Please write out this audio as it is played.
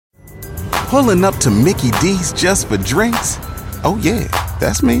Pulling up to Mickey D's just for drinks? Oh yeah,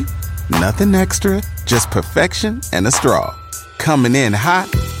 that's me. Nothing extra, just perfection and a straw. Coming in hot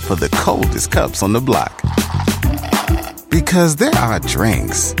for the coldest cups on the block. Because there are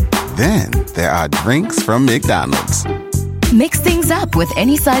drinks. Then there are drinks from McDonald's. Mix things up with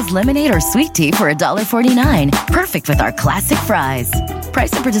any size lemonade or sweet tea for $1.49. Perfect with our classic fries.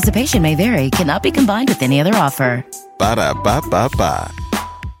 Price and participation may vary. Cannot be combined with any other offer. Ba-da-ba-ba-ba.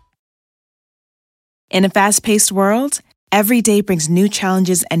 In a fast-paced world, every day brings new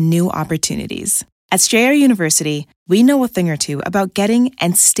challenges and new opportunities. At Strayer University, we know a thing or two about getting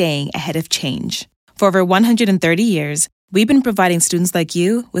and staying ahead of change. For over 130 years, we've been providing students like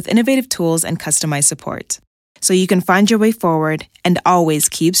you with innovative tools and customized support, so you can find your way forward and always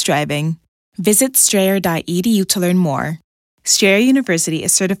keep striving. Visit strayer.edu to learn more. Strayer University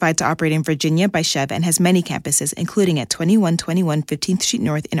is certified to operate in Virginia by Chev and has many campuses, including at 2121 15th Street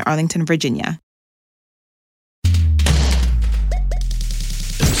North in Arlington, Virginia.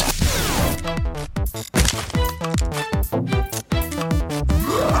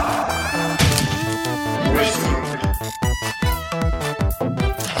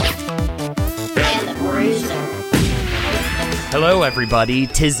 Hello, everybody.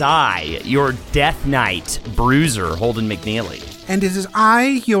 'Tis I, your Death Knight, Bruiser, Holden McNeely. And it is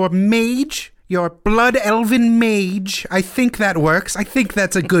I, your mage, your blood elven mage. I think that works. I think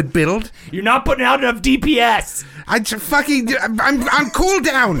that's a good build. You're not putting out enough DPS. I'm on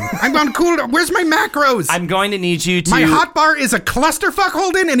cooldown. I'm on cooldown. Where's my macros? I'm going to need you to... My hotbar is a clusterfuck,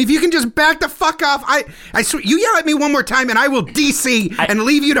 Holden, and if you can just back the fuck off, I swear, you yell at me one more time and I will DC and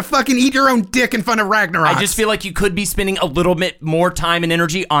leave you to fucking eat your own dick in front of Ragnarok. I just feel like you could be spending a little bit more time and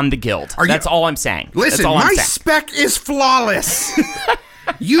energy on the guild. That's all I'm saying. Listen, my spec is flawless.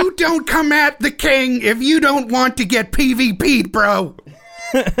 You don't come at the king if you don't want to get PvP'd, bro.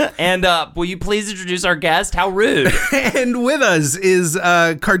 And will you please introduce our guest? How rude. And with us is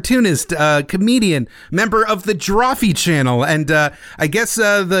cartoonist, comedian, member of the Drawfee channel, and I guess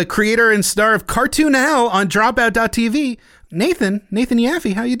the creator and star of Cartoon Hell on Dropout.tv, Nathan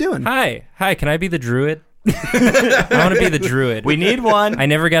Yaffe. How you doing? Hi, can I be the druid? I want to be the druid. We need one. I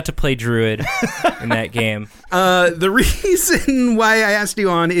never got to play druid in that game. The reason why I asked you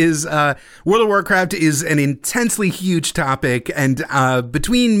on is World of Warcraft is an intensely huge topic, and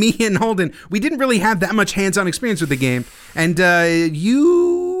between me and Holden, we didn't really have that much hands-on experience with the game, and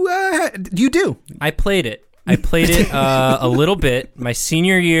you do. I played it a little bit my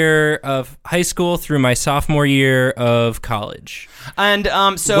senior year of high school through my sophomore year of college. And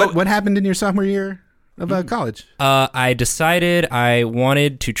so what happened in your sophomore year of college? I decided I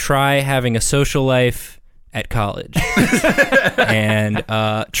wanted to try having a social life at college. And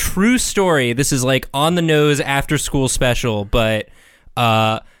true story, this is like on the nose after school special, but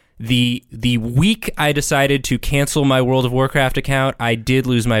the week I decided to cancel my World of Warcraft account, I did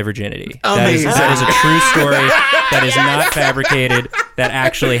lose my virginity. That is a true story. That is not fabricated. That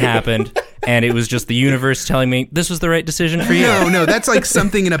actually happened. And it was just the universe telling me this was the right decision for you. No, that's like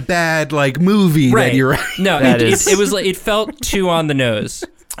something in a bad like movie that you're right. No, it was like, it felt too on the nose.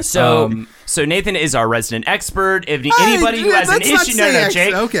 So Nathan is our resident expert. If anybody who has an issue, no,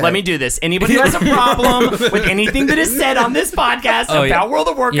 Jake, okay. Let me do this. Anybody who has a problem with anything that is said on this podcast about World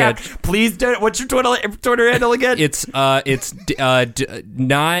of Warcraft, please do. What's your Twitter handle again? It's not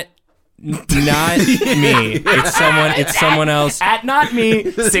me. It's someone else. At not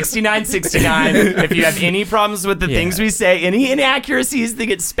me 6969. If you have any problems with the things we say, any inaccuracies that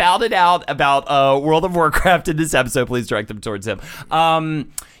get spouted out about World of Warcraft in this episode, please direct them towards him.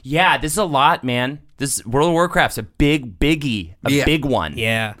 This is a lot, man. This World of Warcraft's a biggie, big one.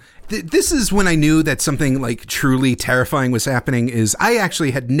 Yeah. This is when I knew that something like truly terrifying was happening. Is I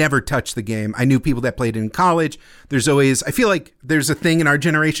actually had never touched the game. I knew people that played it in college. I feel like there's a thing in our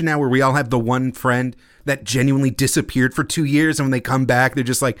generation now where we all have the one friend that genuinely disappeared for 2 years, and when they come back, they're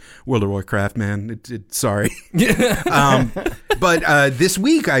just like, World of Warcraft, man. Sorry. But this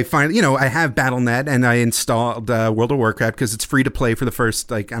week, I finally, I have Battle.net, and I installed World of Warcraft because it's free to play for the first,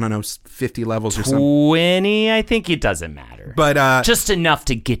 50 levels or something. 20, I think it doesn't matter. But just enough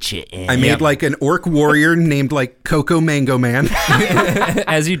to get you in. I made like an orc warrior named like Coco Mango Man.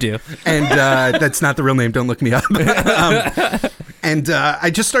 As you do. And that's not the real name. Don't look me up. And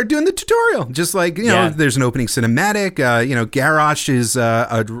I just started doing the tutorial. Just like, there's an opening cinematic. Garrosh is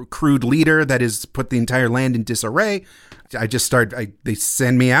a crude leader that has put the entire land in disarray. They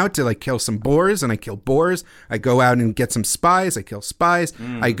send me out to like kill some boars, and I kill boars. I go out and get some spies. I kill spies.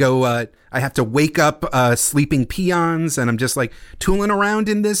 I have to wake up sleeping peons, and I'm just like tooling around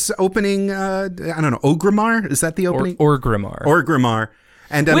in this opening. I don't know, Orgrimmar? Is that the opening? Orgrimmar. Orgrimmar.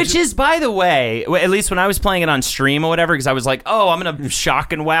 And which is, by the way, at least when I was playing it on stream or whatever, because I was like, oh, I'm gonna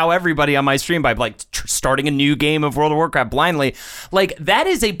shock and wow everybody on my stream by like starting a new game of World of Warcraft blindly. Like, that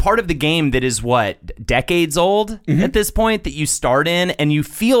is a part of the game that is what, decades old at this point, that you start in, and you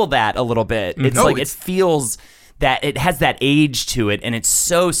feel that a little bit. It's it feels that it has that age to it, and it's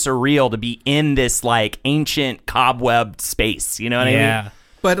so surreal to be in this like ancient cobwebbed space. You know what I mean?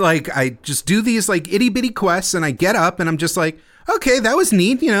 But like, I just do these like itty bitty quests, and I get up, and I'm just like, okay, that was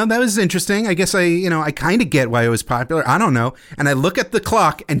neat. That was interesting. I guess I kind of get why it was popular. I don't know. And I look at the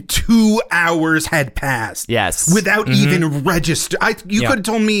clock, and 2 hours had passed. Yes. Without even register. You could have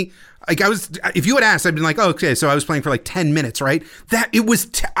told me, like, if you had asked, I'd been like, oh, okay, so I was playing for like 10 minutes, right? It was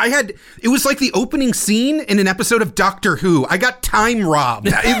like the opening scene in an episode of Doctor Who. I got time robbed.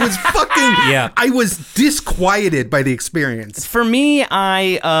 It was fucking, I was disquieted by the experience. For me,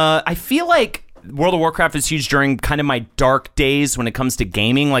 I feel like World of Warcraft is huge during kind of my dark days when it comes to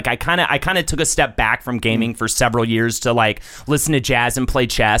gaming. Like, I kind of took a step back from gaming for several years to like listen to jazz and play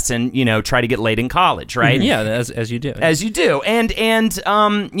chess and try to get laid in college, right? Yeah, as you do. As you do. And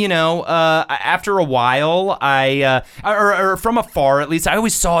after a while, or from afar at least, I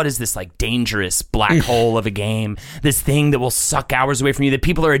always saw it as this like dangerous black hole of a game, this thing that will suck hours away from you that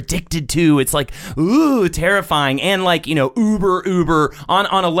people are addicted to. It's like, ooh, terrifying, and like, uber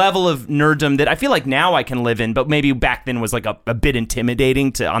on a level of nerddom that I feel like now I can live in, but maybe back then was like a bit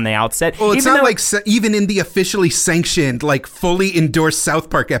intimidating on the outset. Well, it's not like even in the officially sanctioned, like fully endorsed South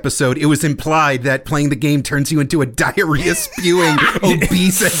Park episode, it was implied that playing the game turns you into a diarrhea-spewing,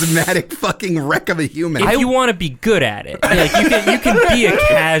 obese, asthmatic fucking wreck of a human. If you want to be good at it, like you can be a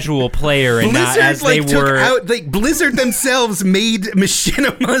casual player and Blizzard, not as they were. Blizzard themselves made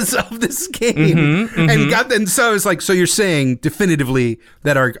machinimas of this game and got them. So I was like, so you're saying definitively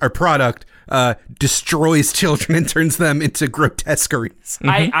that our product destroys children and turns them into grotesqueries.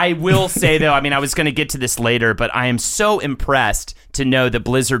 I will say, though, I was going to get to this later, but I am so impressed to know that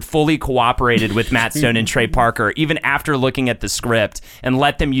Blizzard fully cooperated with Matt Stone and Trey Parker, even after looking at the script, and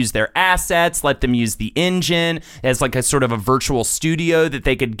let them use their assets, let them use the engine as like a sort of a virtual studio that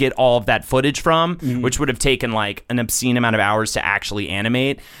they could get all of that footage from, which would have taken like an obscene amount of hours to actually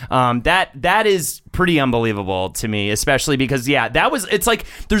animate. That is pretty unbelievable to me, especially because, it's like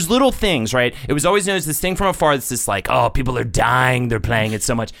there's little things, right? It was always known as this thing from afar that's just like, oh, people are dying, they're playing it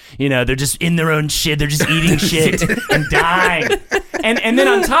so much, they're just in their own shit, they're just eating shit and dying. And then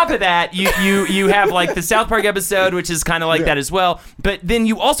on top of that, you have like the South Park episode, which is kind of like that as well. But then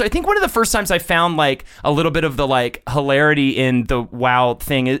you also, I think one of the first times I found like a little bit of the like hilarity in the WoW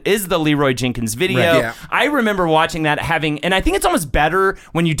thing is the Leroy Jenkins video. Right, yeah. I remember watching that and I think it's almost better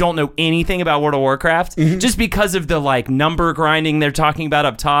when you don't know anything about World of Warcraft, just because of the like number grinding they're talking about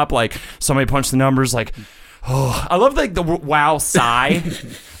up top. Like somebody punched the numbers, like, oh, I love like the WoW sigh.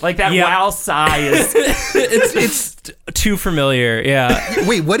 Like that WoW sigh is it's too familiar. Yeah.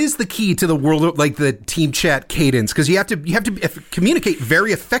 Wait, what is the key to the world of like the team chat cadence? Because you have to communicate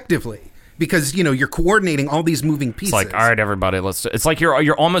very effectively. Because you're coordinating all these moving pieces. It's like, all right, everybody, let's. It's like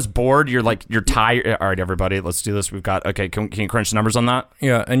you're almost bored. You're tired. All right, everybody, let's do this. We've got. Okay, can you crunch the numbers on that?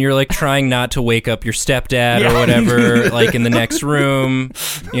 Yeah, and you're like trying not to wake up your stepdad or whatever, like in the next room.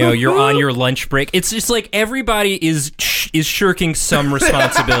 You're on your lunch break. It's just like everybody is shirking some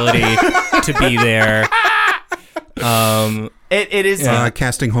responsibility to be there. It is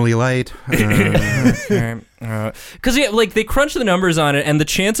casting holy light. Because like they crunch the numbers on it, and the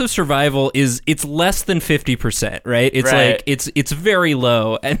chance of survival it's less than 50%, right? It's like it's very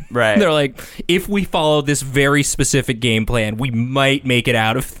low, and they're like, if we follow this very specific game plan, we might make it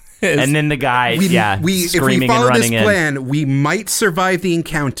out of this. And then the guy, screaming if we follow and running this plan, we might survive the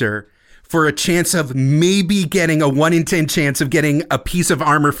encounter. For a chance of maybe getting a 1 in 10 chance of getting a piece of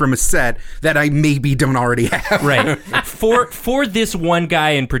armor from a set that I maybe don't already have. Right. For this one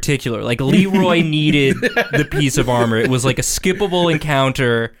guy in particular, like Leroy needed the piece of armor. It was like a skippable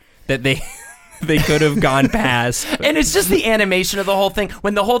encounter that they could have gone past. And it's just the animation of the whole thing.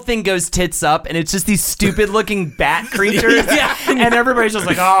 When the whole thing goes tits up and it's just these stupid looking bat creatures. And everybody's just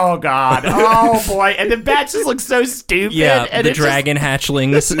like, oh God, oh boy. And the bats just look so stupid. Yeah, and the dragon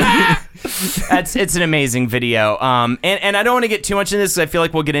hatchlings. It's an amazing video. And I don't want to get too much into this because I feel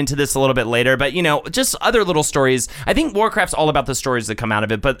like we'll get into this a little bit later. But, just other little stories. I think Warcraft's all about the stories that come out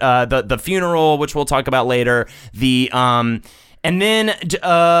of it. But the funeral, which we'll talk about later, and then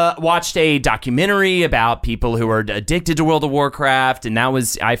watched a documentary about people who are addicted to World of Warcraft, and that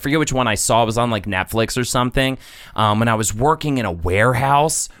was, I forget which one I saw, it was on like Netflix or something, when I was working in a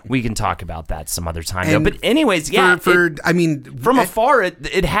warehouse. We can talk about that some other time, though. But anyways, from afar,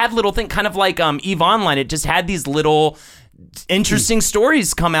 it had little things, kind of like EVE Online, it just had these little interesting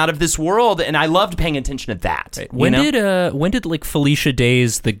stories come out of this world, and I loved paying attention to that. Right. When did like Felicia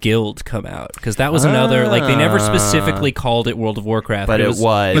Day's The Guild come out? Because that was another, like, they never specifically called it World of Warcraft, but it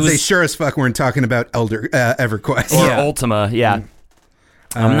was. But they sure as fuck weren't talking about EverQuest or Ultima. Yeah.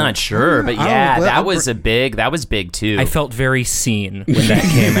 I'm not sure, but that was big too. I felt very seen when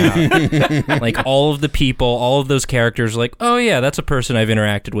that came out. Like, all of the people, all of those characters, like, oh yeah, that's a person I've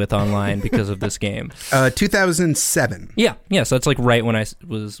interacted with online because of this game. 2007. Yeah, so that's like right when I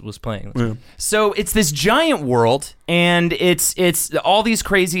was playing. Yeah. So it's this giant world, and it's all these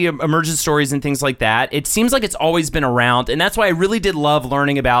crazy emergent stories and things like that. It seems like it's always been around, and that's why I really did love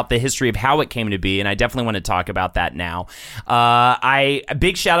learning about the history of how it came to be, and I definitely want to talk about that now.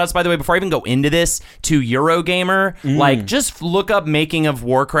 Big shout outs, by the way, before I even go into this, to Eurogamer. Like, just look up making of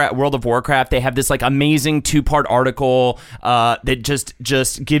Warcraft, World of Warcraft. They have this like amazing 2-part article that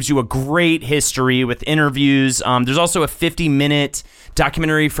just gives you a great history with interviews. There's also a 50-minute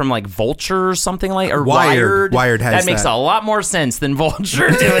documentary from like Vulture or something like, or Wired. Wired has that. Makes a lot more sense than Vulture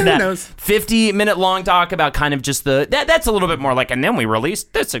doing that. 50-minute long talk about kind of just that's a little bit more like, and then we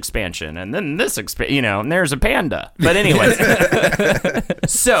released this expansion, and then this and there's a panda. But anyway.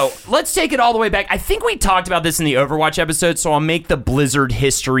 So let's take it all the way back. I think we talked about this in the Overwatch episode, so I'll make the Blizzard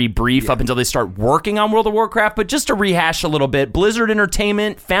history brief up until they start working on World of Warcraft. But just to rehash a little bit, Blizzard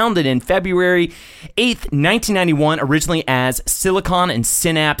Entertainment, founded in February 8th, 1991, originally as Silicon and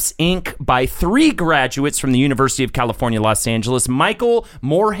Synapse Inc. by 3 graduates from the University of California, Los Angeles, Michael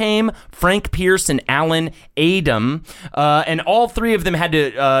Morhaime, Frank Pierce, and Alan Adam. And all 3 of them had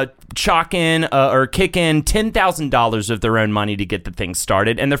to kick in $10,000 of their own money to get the thing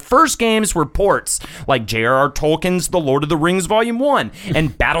started. And their first games were ports like J.R.R. Tolkien's The Lord of the Rings Volume 1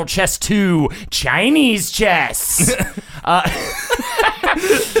 and Battle Chess 2, Chinese Chess.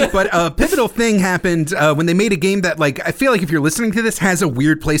 But a pivotal thing happened when they made a game that, like, I feel like if you're listening to this, has a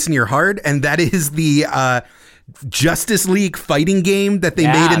weird place in your heart, and that is the Justice League fighting game that they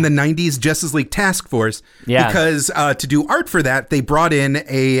made in the 90s, Justice League Task Force. Yeah. Because to do art for that, they brought in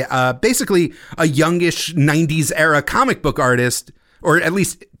a basically a youngish 90s era comic book artist, or at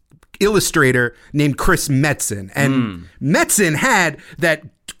least illustrator, named Chris Metzen. And Metzen had that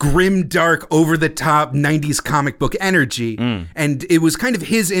grim, dark, over-the-top 90s comic book energy. And it was kind of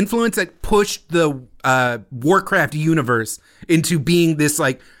his influence that pushed the Warcraft universe into being this,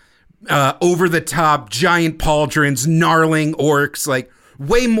 like, over-the-top, giant pauldrons, gnarling orcs, like,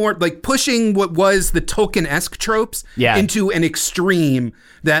 way more, like, pushing what was the Tolkien-esque tropes into an extreme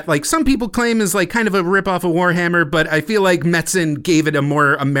that, like, some people claim is, like, kind of a ripoff of Warhammer, but I feel like Metzen gave it a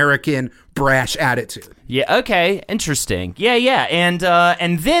more American, brash attitude. Yeah, okay, interesting. Yeah,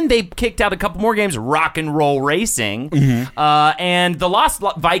 and then they kicked out a couple more games, Rock and Roll Racing, and The Lost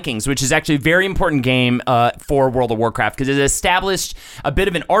Vikings, which is actually a very important game for World of Warcraft, because it established a bit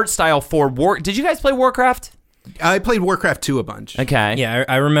of an art style for War. Did you guys play Warcraft? I played Warcraft 2 a bunch. Okay. Yeah,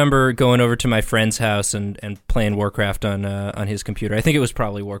 I remember going over to my friend's house and playing Warcraft on his computer. I think it was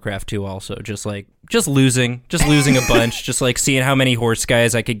probably Warcraft 2 also, just losing a bunch, just like seeing how many horse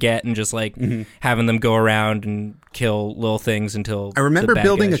guys I could get and just like having them go around and kill little things until I remember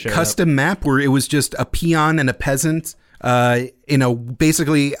building a custom map where it was just a peon and a peasant in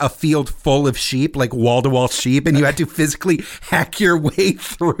basically a field full of sheep, like wall-to-wall sheep, and you had to physically hack your way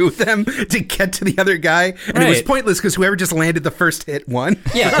through them to get to the other guy, and it was pointless because whoever just landed the first hit won.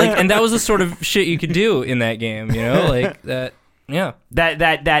 Yeah, like, and that was the sort of shit you could do in that game, you know, like that. Yeah,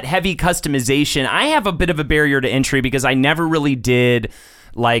 that heavy customization. I have a bit of a barrier to entry because I never really did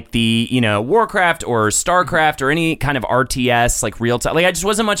like the, Warcraft or StarCraft or any kind of RTS, like real time. Like, I just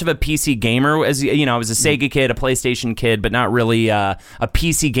wasn't much of a PC gamer. As I was a Sega kid, a PlayStation kid, but not really a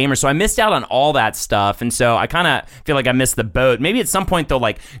PC gamer. So I missed out on all that stuff. And so I kind of feel like I missed the boat. Maybe at some point they'll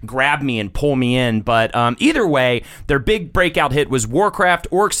like grab me and pull me in. But either way, their big breakout hit was Warcraft,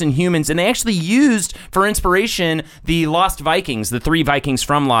 Orcs and Humans. And they actually used for inspiration the Lost Vikings, the 3 Vikings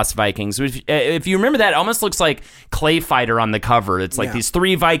from Lost Vikings. If you remember that, it almost looks like Clay Fighter on the cover. It's like these 3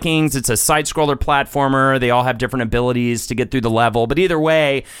 Vikings. It's a side-scroller platformer. They all have different abilities to get through the level. But either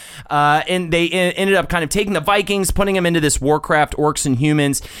way, and they ended up kind of taking the Vikings, putting them into this Warcraft, Orcs and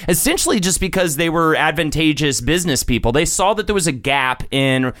Humans, essentially just because they were advantageous business people. They saw that there was a gap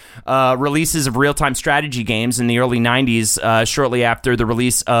in releases of real-time strategy games in the early 90s, shortly after the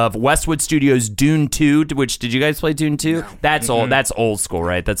release of Westwood Studios' Dune 2, which, did you guys play Dune 2? No. That's old. That's old school,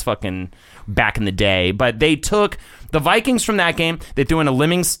 right? That's fucking back in the day. But they took the Vikings from that game, they threw in a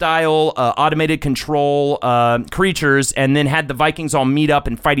lemming-style automated control creatures, and then had the Vikings all meet up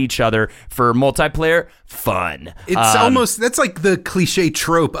and fight each other for multiplayer fun. It's almost, that's like the cliche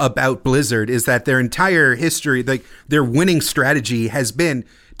trope about Blizzard, is that their entire history, like their winning strategy has been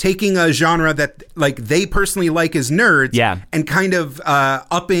taking a genre that like they personally like as nerds, and kind of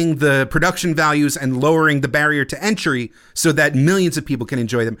upping the production values and lowering the barrier to entry so that millions of people can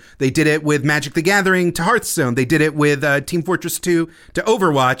enjoy them. They did it with Magic the Gathering to Hearthstone. They did it with Team Fortress 2 to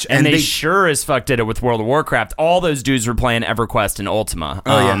Overwatch. And they sure as fuck did it with World of Warcraft. All those dudes were playing EverQuest and Ultima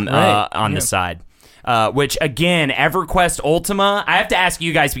on the side. Which, again, EverQuest Ultima, I have to ask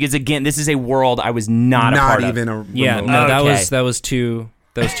you guys, because, again, this is a world I was not a part of.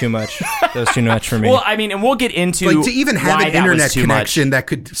 That was too much. That was too much for me. Well, I mean, and we'll get into like to even have an internet connection that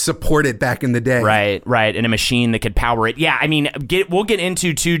could support it back in the day. Right, and a machine that could power it. Yeah, I mean, we'll get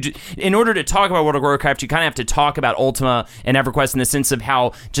into too. In order to talk about World of Warcraft, you kind of have to talk about Ultima and EverQuest in the sense of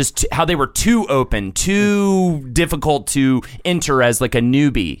how they were too open, too difficult to enter as like a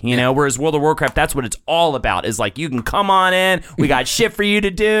newbie. You know, whereas World of Warcraft, that's what it's all about. Is like you can come on in. We got shit for you to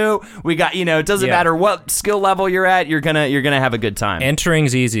do. We got it doesn't matter what skill level you're at. You're gonna have a good time. Entering's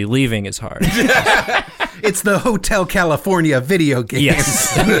easy, leaving is hard. It's the Hotel California video game.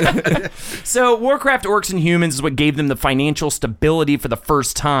 Yes. So Warcraft Orcs and Humans is what gave them the financial stability for the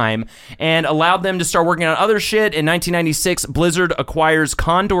first time and allowed them to start working on other shit. In 1996, Blizzard acquires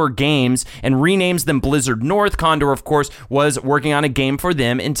Condor Games and renames them Blizzard North. Condor, of course, was working on a game for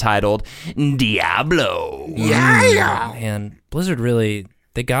them entitled Diablo. Yeah. Man, Blizzard really,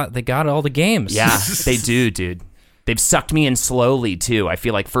 they got all the games. Yeah, they do, dude. They've sucked me in slowly, too. I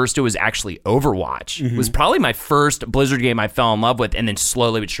feel like first it was actually Overwatch. It was probably my first Blizzard game I fell in love with, and then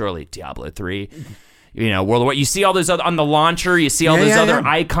slowly but surely, Diablo 3. World of War. You see all those other, on the launcher, you see all those other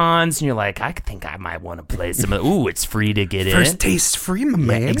icons, and you're like, I think I might want to play some of ooh, it's free to get in. First taste free, my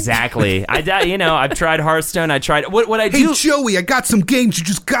man. Exactly. I've tried Hearthstone. I tried, what I do. Hey, Joey, I got some games you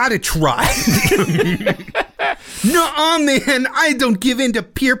just gotta try. Nuh-uh, man. I don't give in to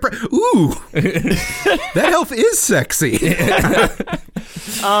peer pressure. Ooh. That elf is sexy.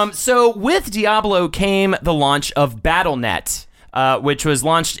 So with Diablo came the launch of Battle.net. Which was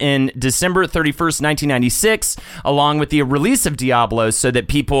launched in December 31st, 1996, along with the release of Diablo so that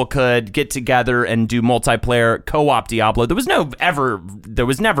people could get together and do multiplayer co-op Diablo. There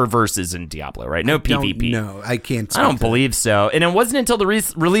was never versus in Diablo, right? No PvP. No, I can't. I don't believe so. And it wasn't until the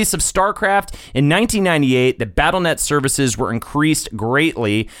release of StarCraft in 1998 that Battle.net services were increased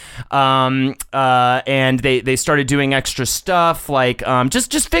greatly, and they started doing extra stuff like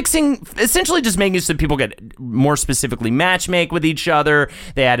just fixing, essentially just making so people get more specifically matchmake with each other.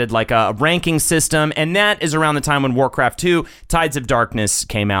 They added like a ranking system, and that is around the time when Warcraft 2 Tides of Darkness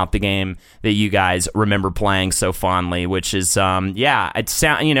came out, the game that you guys remember playing so fondly, which is is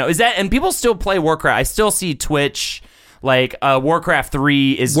that, and people still play Warcraft. I still see Twitch like Warcraft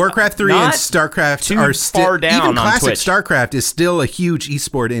 3 is and StarCraft are still far down. Even classic Twitch. StarCraft is still a huge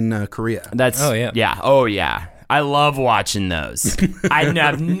esport in Korea. I love watching those. I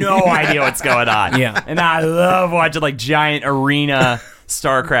have no idea what's going on. Yeah. And I love watching like giant arena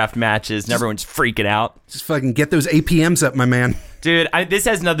StarCraft matches and everyone's freaking out. Just fucking get those APMs up, my man. Dude, this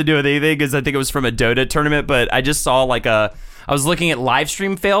has nothing to do with anything because I think it was from a Dota tournament, but I just saw I was looking at live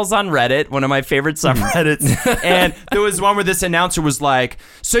stream fails on Reddit, one of my favorite subreddits, and there was one where this announcer was like,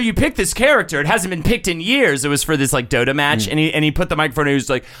 so you picked this character, it hasn't been picked in years. It was for this like Dota match, and he put the microphone and he was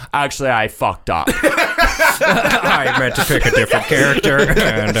like, actually, I fucked up. I meant to pick a different character,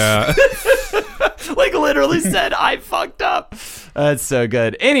 and like literally said, I fucked up. That's so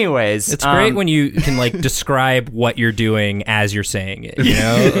good. Anyways. It's great when you can like describe what you're doing as you're saying it, you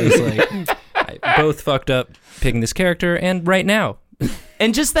know? It's like, I both fucked up picking this character and right now.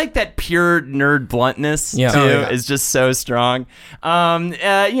 And just like that pure nerd bluntness, too, is just so strong. So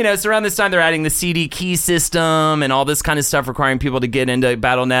around this time, they're adding the CD key system and all this kind of stuff, requiring people to get into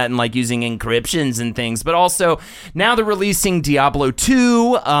Battle.net and like using encryptions and things. But also, now they're releasing Diablo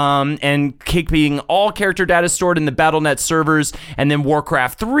 2 and keeping all character data stored in the Battle.net servers. And then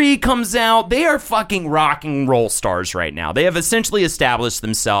Warcraft 3 comes out. They are fucking rock and roll stars right now. They have essentially established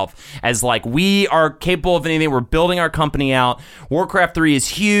themselves as like, we are capable of anything. We're building our company out. Warcraft 3 is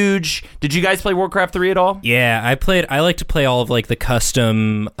huge. Did you guys play Warcraft 3 at all? Yeah, I like to play all of like the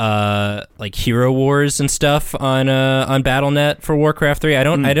custom like Hero Wars and stuff on Battle.net for Warcraft 3. I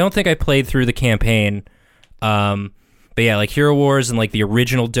don't think I played through the campaign. But yeah, like Hero Wars and like the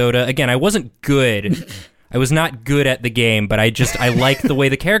original Dota. Again, I wasn't good. I was not good at the game, but I like the way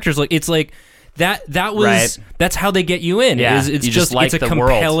the characters look. It's like that was right. That's how they get you in. Yeah, it's you just like it's a the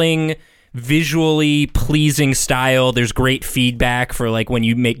compelling world. visually pleasing style. There's great feedback for like when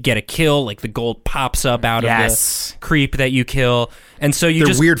you get a kill, like the gold pops up out of the creep that you kill. And so you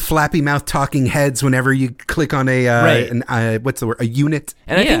weird flappy mouth talking heads whenever you click on what's the word? A unit.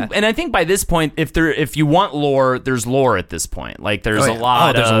 And I think by this point, if you want lore, there's lore at this point. Like there's a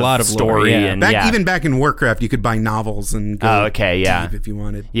lot of story lore, and even back in Warcraft, you could buy novels and go deep if you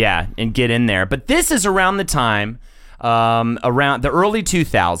wanted. Yeah, and get in there. But this is around the time, around the early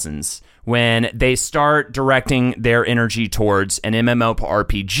 2000s. When they start directing their energy towards an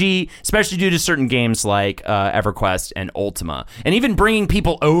MMORPG, especially due to certain games like EverQuest and Ultima, and even bringing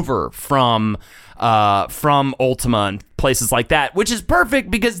people over from Ultima and places like that, which is perfect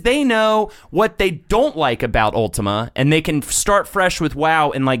because they know what they don't like about Ultima, and they can start fresh with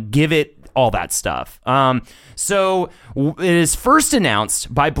WoW and like give it all that stuff. So it is first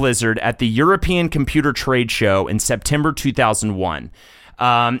announced by Blizzard at the European Computer Trade Show in September 2001.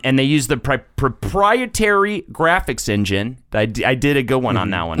 And they use the proprietary graphics engine. I did a good one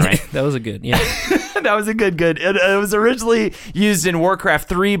on that one, right? That was a good, yeah. That was a good. It was originally used in Warcraft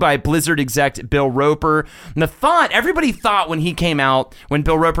 3 by Blizzard exec Bill Roper. And everybody thought when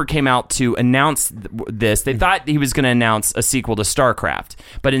Bill Roper came out to announce this, they thought he was going to announce a sequel to StarCraft.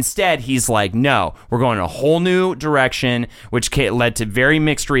 But instead, he's like, no, we're going in a whole new direction, which led to very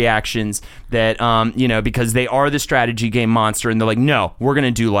mixed reactions that, because they are the strategy game monster. And they're like, no, we're going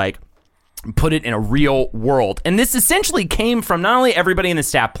to do put it in a real world. And this essentially came from not only everybody in the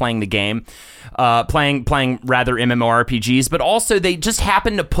staff playing the game, playing rather MMORPGs, but also they just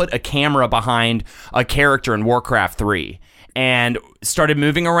happened to put a camera behind a character in Warcraft 3 and started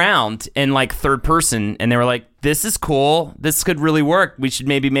moving around in third person. And they were like, this is cool. This could really work. We should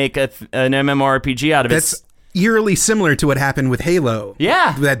maybe make an MMORPG out of it. That's eerily similar to what happened with Halo.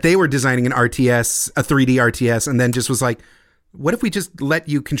 Yeah. That they were designing an RTS, a 3D RTS, and then just was like, what if we just let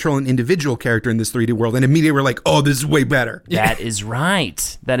you control an individual character in this 3D world? And immediately we're like, oh, this is way better. That is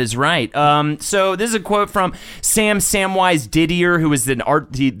right. So this is a quote from Samwise Didier, who was the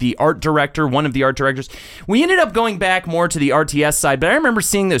art director, one of the art directors. We ended up going back more to the RTS side, but I remember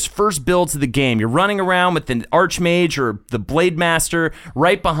seeing those first builds of the game. You're running around with the Archmage or the Blade Master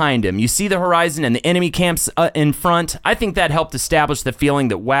right behind him. You see the horizon and the enemy camps in front. I think that helped establish the feeling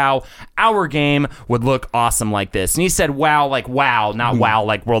that, wow, our game would look awesome like this. And he said, wow, like WoW, not WoW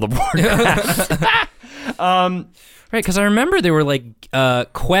like World of Warcraft. Right, because I remember there were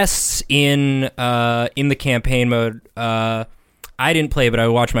quests in the campaign mode. I didn't play, but I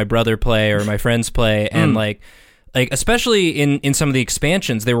would watch my brother play or my friends play, and especially in some of the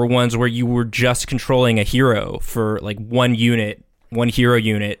expansions, there were ones where you were just controlling a hero for one hero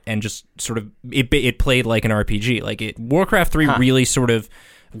unit, and just sort of it played like an RPG. Warcraft 3 really sort of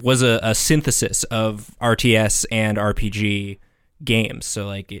was a synthesis of RTS and RPG games,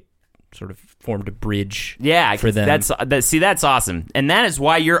 so it sort of formed a bridge for them. That's awesome, and that is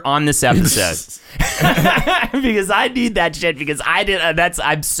why you're on this episode. Because I need that shit, because I did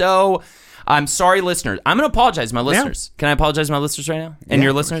I'm sorry, listeners. I'm gonna apologize to my listeners. Can I apologize to my listeners right now? And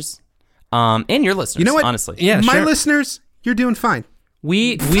your listeners? And your listeners, you know what? Honestly. Yeah, my listeners, you're doing fine.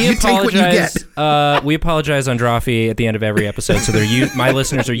 We apologize. We apologize on Drawfee at the end of every episode, so my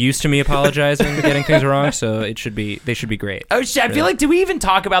listeners are used to me apologizing and getting things wrong. So they should be great. Oh shit! I feel like, do we even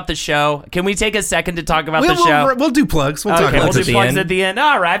talk about the show? Can we take a second to talk about the show? We'll do plugs. We'll do plugs at the end.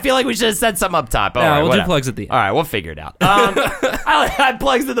 All right. I feel like we should have said something up top. We'll do plugs at the end. All right, we'll figure it out. I had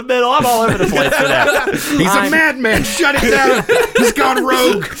plugs in the middle. I'm all over the place for that. He's a madman. Shut it down. He's gone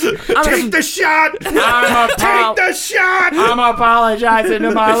rogue. Take the shot. Take the shot. I'm apologizing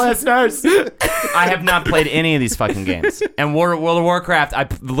to my listeners. I have not played any of these fucking games. And World of Warcraft, I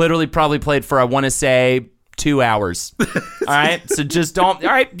literally probably played for, I want to say, 2 hours. All right? So just don't... All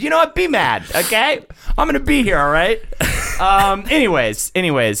right, you know what? Be mad, okay? I'm going to be here, all right? Anyways,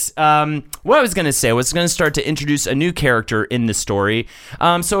 what I was going to say was going to start to introduce a new character in the story.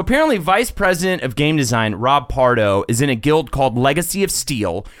 So apparently Vice President of Game Design, Rob Pardo, is in a guild called Legacy of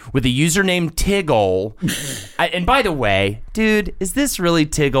Steel with a user named Tiggle. And by the way, dude, is this really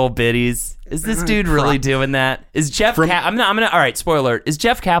Tiggle Biddies? Is this dude really doing that? Is Jeff... all right, spoiler alert. Is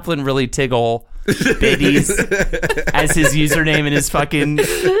Jeff Kaplan really Tiggle Biddies as his username in his fucking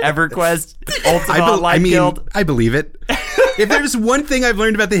EverQuest Ultima Guild? I believe it. If there's one thing I've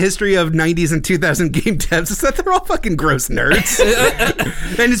learned about the history of 90s and 2000 game devs, it's that they're all fucking gross nerds.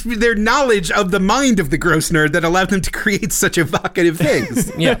 And it's their knowledge of the mind of the gross nerd that allowed them to create such evocative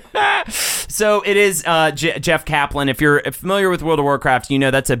things. Yeah. So it is Jeff Kaplan. If you're familiar with World of Warcraft, you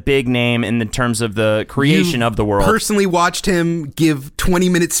know that's a big name in the terms of the creation of the world. Personally watched him give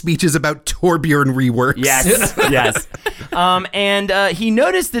 20-minute speeches about Torbjorn and reworks. Yes, yes. And he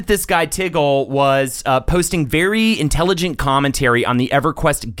noticed that this guy Tiggle was posting very intelligent commentary on the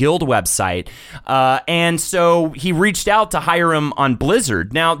EverQuest Guild website, and so he reached out to hire him on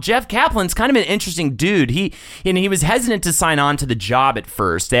Blizzard. Now, Jeff Kaplan's kind of an interesting dude. He was hesitant to sign on to the job at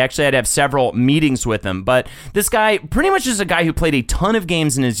first. They actually had to have several meetings with him, but this guy pretty much is a guy who played a ton of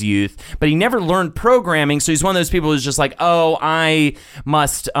games in his youth, but he never learned programming, so he's one of those people who's just like, oh, I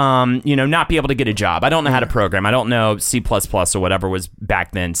must, not be able to get a job. I don't know how to program. I don't know C++ or whatever was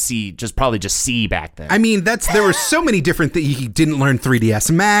back then. Probably just C back then. I mean, there were so many different things. He didn't learn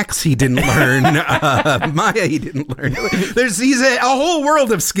 3ds Max. He didn't learn Maya. He didn't learn. He's a whole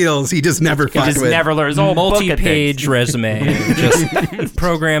world of skills he just never fucked with. Never learns. A whole multi-page resume, just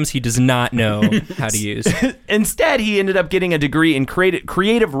programs he does not know how to use. Instead, he ended up getting a degree in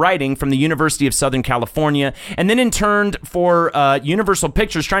creative writing from the University of Southern California, and then interned for Universal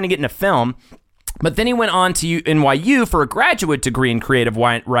Pictures trying to get into film. But then he went on to NYU for a graduate degree in creative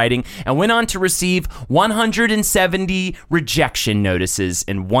writing and went on to receive 170 rejection notices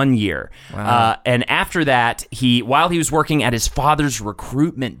in 1 year. Wow. And after that, while he was working at his father's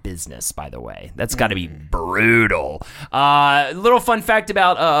recruitment business, by the way, that's got to be brutal. Little fun fact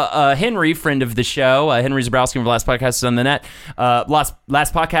about Henry, friend of the show, Henry Zabrowski from Last Podcast on the Net, Last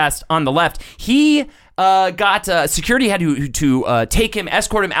Podcast on the Left, he got security had to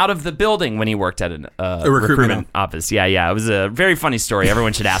escort him out of the building when he worked at a recruitment office. Yeah. It was a very funny story.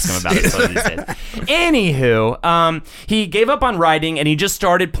 Everyone should ask him about it some of these days. Anywho, he gave up on writing and he just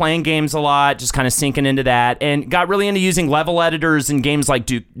started playing games a lot, just kind of sinking into that, and got really into using level editors in games like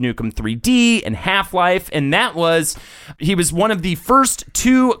Duke Nukem 3D and Half-Life. And he was one of the first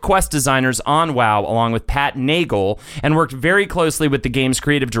 2 quest designers on WoW, along with Pat Nagel, and worked very closely with the game's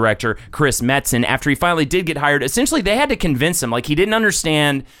creative director, Chris Metzen, after he finally did get hired. Essentially, they had to convince him, like, he didn't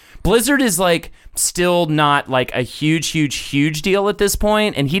understand. Blizzard is, like, still not, like, a huge deal at this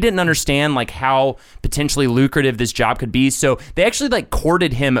point, and he didn't understand, like, how potentially lucrative this job could be, so they actually, like,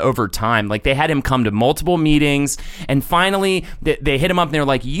 courted him over time. Like, they had him come to multiple meetings, and finally, they hit him up, and they were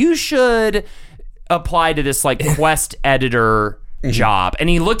like, you should apply to this, like, quest editor job. And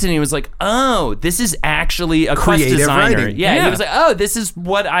he looked and he was like, oh, this is actually a quest designer. Writing. Yeah, he was like, oh, this is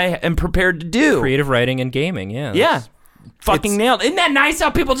what I am prepared to do. Creative writing and gaming, yeah. Yeah. Fucking nailed. Isn't that nice how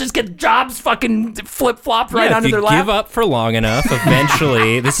people just get jobs fucking flip-flopped right onto their lap? If you give up for long enough,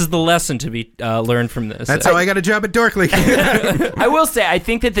 eventually, this is the lesson to be learned from this. That's how I got a job at Dorkly. I will say, I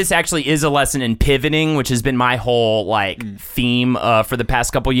think that this actually is a lesson in pivoting, which has been my whole theme for the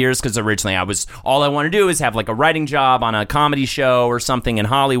past couple years, because originally all I wanted to do is have like a writing job on a comedy show or something in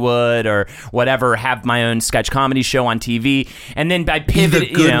Hollywood or whatever, have my own sketch comedy show on TV, and then by pivot,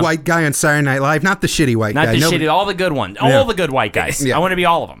 the good white guy on Saturday Night Live, not the shitty white guy. Not the shitty, all the good ones. All the good white guys. Yeah. I want to be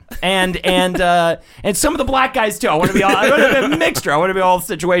all of them, and some of the black guys too. I want to be a mixture. I want to be all the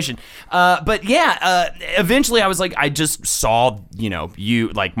situation. But eventually I was like, I just saw you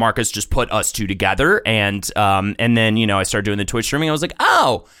like Marcus just put us two together, and then I started doing the Twitch streaming. I was like,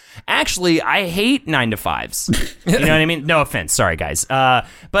 oh, actually, I hate 9-to-5s. You know what I mean? No offense. Sorry, guys. But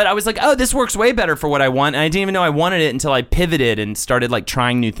I was like, oh, this works way better for what I want. And I didn't even know I wanted it until I pivoted and started like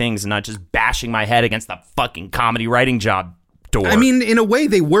trying new things and not just bashing my head against the fucking comedy writing job door. I mean, in a way,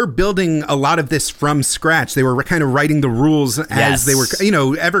 they were building a lot of this from scratch. They were kind of writing the rules as they were.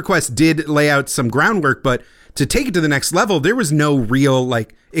 EverQuest did lay out some groundwork, but to take it to the next level, there was no real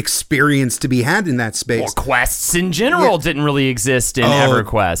like experience to be had in that space. Well, quests in general didn't really exist in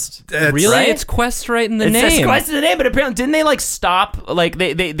EverQuest. Really? Right? It's quest right in the name. It's quest in the name, but apparently didn't they like stop? Like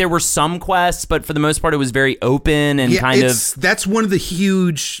there were some quests, but for the most part, it was very open and That's one of the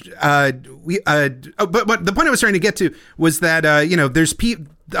huge. But the point I was trying to get to was that there's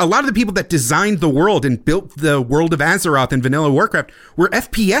a lot of the people that designed the world and built the world of Azeroth and vanilla Warcraft were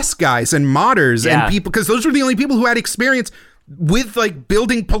FPS guys and modders and people, because those were the only people who had experience with like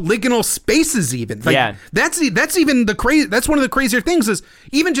building polygonal spaces. Even that's even the crazy. That's one of the crazier things is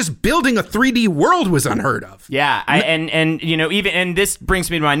even just building a 3D world was unheard of. Yeah, and this brings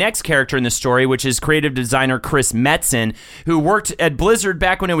me to my next character in the story, which is creative designer Chris Metzen, who worked at Blizzard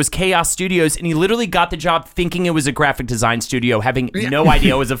back when it was Chaos Studios, and he literally got the job thinking it was a graphic design studio, having no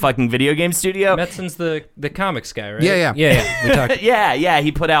idea it was a fucking video game studio. Metzen's the comics guy, right? Yeah. We talked. Yeah.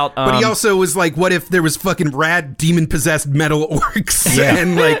 He put out. But he also was like, what if there was fucking rad demon possessed metal little orcs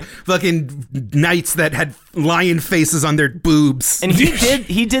and like fucking knights that had lion faces on their boobs. And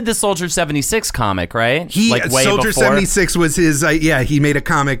he did the Soldier 76 comic, right? Soldier before. 76 was his. He made a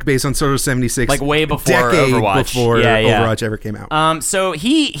comic based on Soldier 76, like way before decade Overwatch. Before Overwatch ever came out. So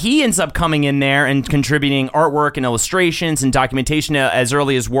he ends up coming in there and contributing artwork and illustrations and documentation as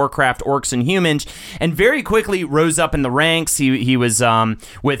early as Warcraft, Orcs and Humans, and very quickly rose up in the ranks. He was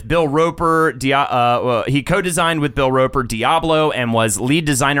with Bill Roper. He co-designed with Bill Roper Diablo and was lead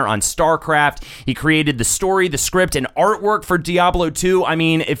designer on StarCraft. He created the story, the script, and artwork for Diablo 2. I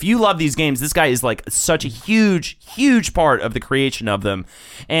mean, if you love these games, this guy is like such a huge part of the creation of them.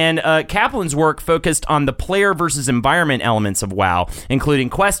 And Kaplan's work focused on the player versus environment elements of WoW, including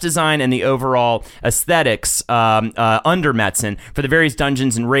quest design and the overall aesthetics under Metzen for the various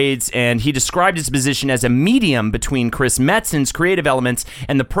dungeons and raids. And he described his position as a medium between Chris Metzen's creative elements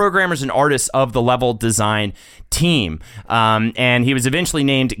and the programmers and artists of the level design team. And he was eventually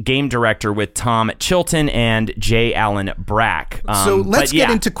named game director with Tom Chilton and J. Allen Brack. So let's get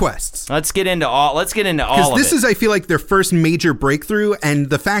into quests. Let's get into all of it. Because this is, I feel like, their first major breakthrough. And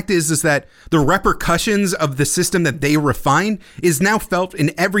the fact is that the repercussions of the system that they refined is now felt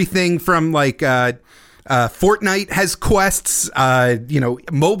in everything from like Fortnite has quests,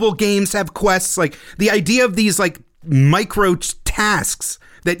 mobile games have quests. Like the idea of these like micro tasks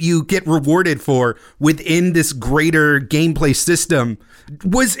that you get rewarded for within this greater gameplay system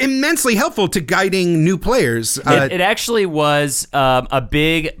was immensely helpful to guiding new players. It actually was a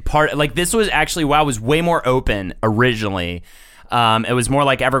big part. Like this was actually WoW was way more open originally. It was more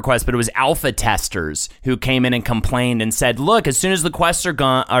like EverQuest, but it was alpha testers who came in and complained and said, "Look, as soon as the quests are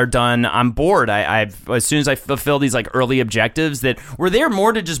done, I'm bored. As soon as I fulfill these like early objectives that were there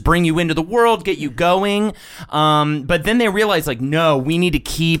more to just bring you into the world, get you going." But then they realized, like, no, we need to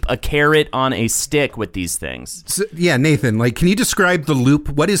keep a carrot on a stick with these things. So, yeah, Nathan, like, can you describe the loop?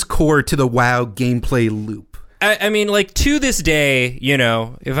 What is core to the WoW gameplay loop? I mean, like, to this day, you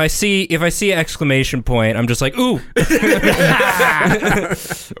know, if I see exclamation point, I'm just like, ooh,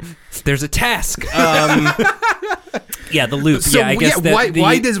 there's a task. Yeah, the loop. So, yeah, I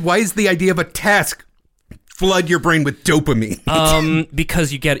guess why is the idea of a task flood your brain with dopamine?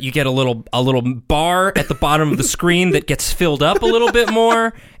 Because you get a little bar at the bottom of the screen that gets filled up a little bit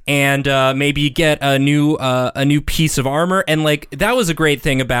more. And maybe you get a new piece of armor, and like that was a great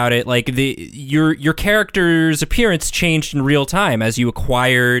thing about it. Like your character's appearance changed in real time as you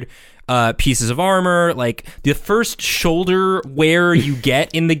acquired pieces of armor. Like the first shoulder wear you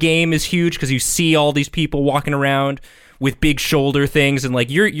get in the game is huge because you see all these people walking around with big shoulder things, and like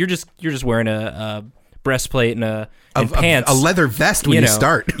you're just wearing a breastplate and pants, a leather vest when you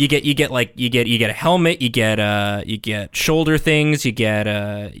start. You get a helmet, you get shoulder things, you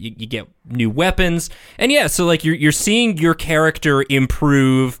get new weapons, and yeah, so like you're seeing your character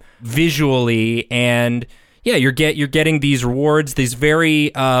improve visually, and yeah, you're getting these rewards, these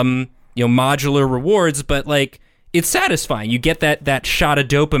very modular rewards, but like it's satisfying. You get that shot of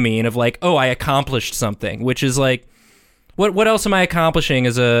dopamine of like, oh, I accomplished something, which is like, What else am I accomplishing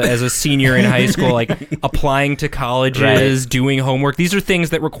as a senior in high school? Like applying to colleges, doing homework. These are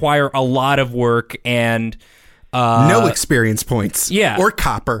things that require a lot of work and no experience points. Yeah, or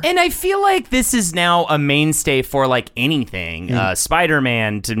copper. And I feel like this is now a mainstay for like anything.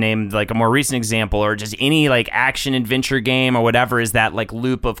 Spider-Man, to name like a more recent example, or just any like action adventure game or whatever, is that like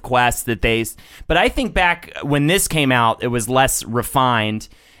loop of quests that they. But I think back when this came out, it was less refined.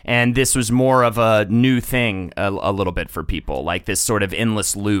 And this was more of a new thing a little bit for people, like this sort of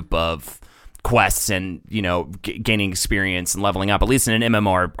endless loop of quests and, gaining experience and leveling up, at least in an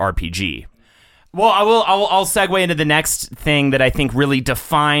MMORPG. Well, I'll segue into the next thing that I think really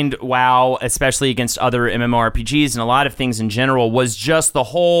defined WoW, especially against other MMORPGs and a lot of things in general, was just the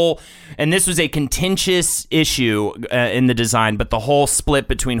whole, and this was a contentious issue in the design, but the whole split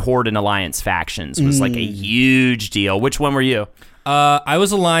between Horde and Alliance factions was like a huge deal. Which one were you? I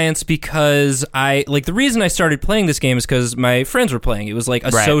was Alliance because the reason I started playing this game is because my friends were playing. It was like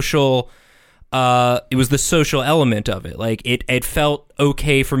a social, it was the social element of it. Like it felt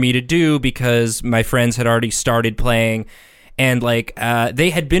okay for me to do because my friends had already started playing, and like they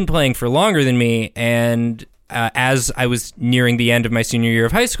had been playing for longer than me. And as I was nearing the end of my senior year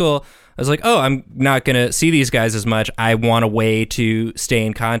of high school, I was like, oh, I'm not gonna see these guys as much. I want a way to stay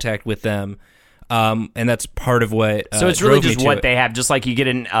in contact with them. And that's part of what. So it's really drove me just to what it. they have. Just like you get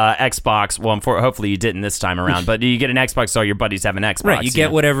an Xbox. Well, hopefully you didn't this time around, but you get an Xbox, so all your buddies have an Xbox. Right, you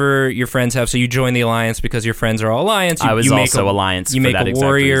get whatever your friends have. So you join the Alliance because your friends are all Alliance. I was also Alliance. You for make that a exact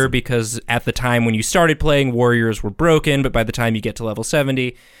warrior reason. because at the time when you started playing, warriors were broken, but by the time you get to level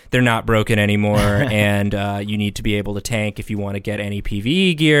 70, they're not broken anymore, and you need to be able to tank if you want to get any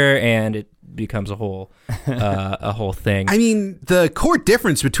PvE gear, and it becomes a whole thing. I mean, the core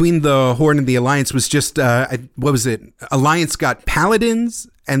difference between the Horde and the Alliance was just, what was it? Alliance got paladins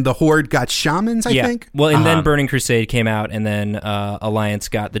and the Horde got shamans, I think? Well, and then Burning Crusade came out, and then Alliance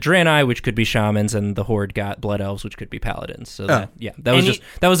got the Draenei, which could be shamans, and the Horde got Blood Elves, which could be paladins. So that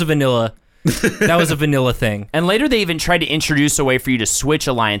was a vanilla. That was a vanilla thing. And later they even tried to introduce a way for you to switch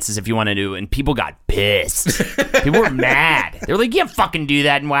alliances if you wanted to, and people got pissed. People were mad. They were like, you can't fucking do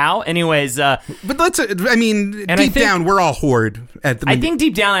that in WoW. Anyways. But deep down, we're all Horde. I think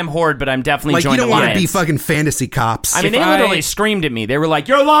deep down I'm Horde, but I'm definitely joining you don't Alliance. want to be fucking fantasy cops. I mean, they literally screamed at me. They were like,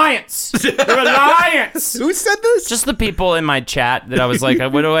 you're Alliance! You're Alliance! Who said this? Just the people in my chat that I was like,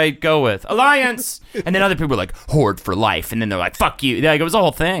 what do I go with? Alliance! And then other people were like, Horde for life. And then they're like, fuck you. Like, it was a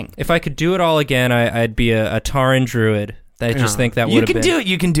whole thing. If I could do it all again, I'd be a Tauren druid. I just think that would have been... You can do it.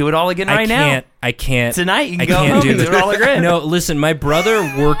 You can do it all again right now. I can't. Tonight, you can go home and do it all again. No, listen, my brother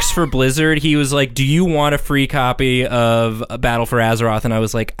works for Blizzard. He was like, do you want a free copy of Battle for Azeroth? And I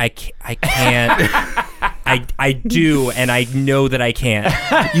was like, I can't. I do, and I know that I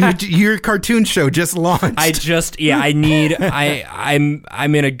can't. Your cartoon show just launched. I'm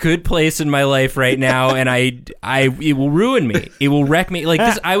in a good place in my life right now, and it will ruin me. It will wreck me. Like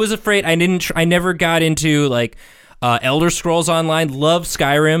this, I was afraid. I never got into like Elder Scrolls Online. Love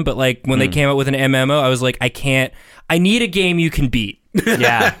Skyrim, but like when they came out with an MMO, I was like, I can't. I need a game you can beat.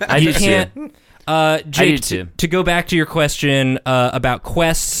 Yeah, you can't. Jake, to go back to your question about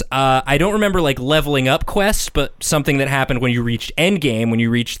quests, I don't remember like leveling up quests, but something that happened when you reached endgame, when you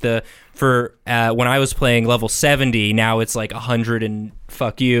reached when I was playing level 70, now it's like 100 and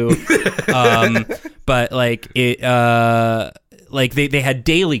fuck you. But like it, like they had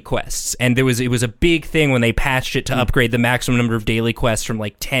daily quests, and it was a big thing when they patched it to upgrade the maximum number of daily quests from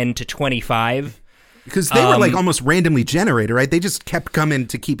like 10 to 25. Because they were like almost randomly generated, right? They just kept coming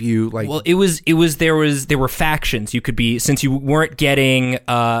to keep you like. Well, there were factions. You could be, since you weren't getting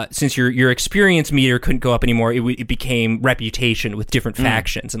since your experience meter couldn't go up anymore. It became reputation with different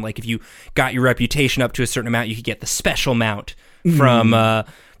factions, and like if you got your reputation up to a certain amount, you could get the special mount from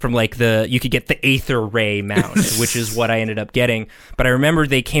like you could get the Aether Ray mount, which is what I ended up getting. But I remember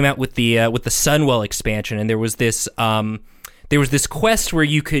they came out with the Sunwell expansion, and there was this quest where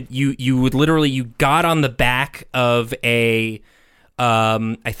you got on the back of a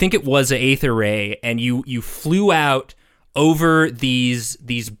I think it was an Aether Ray, and you flew out over these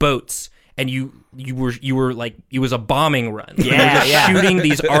boats, and you were like, it was a bombing run. Yeah, shooting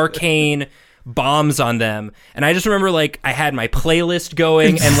these arcane bombs on them. And I just remember like I had my playlist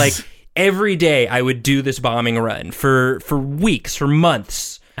going, and like every day I would do this bombing run for weeks, for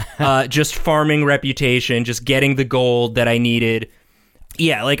months. Just farming reputation, just getting the gold that I needed.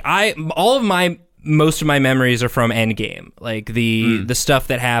 Yeah, like most of my memories are from Endgame, like the stuff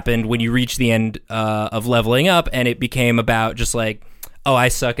that happened when you reach the end of leveling up, and it became about just like, oh, I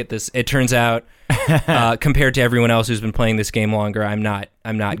suck at this. It turns out, compared to everyone else who's been playing this game longer, I'm not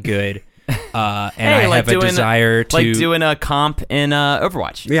good. And I have a desire to... Like doing a comp in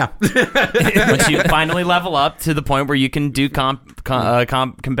Overwatch. Yeah. Once you finally level up to the point where you can do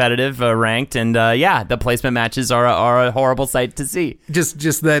competitive ranked, and the placement matches are a horrible sight to see.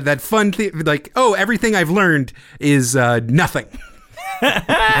 Just that fun thing, like, oh, everything I've learned is nothing.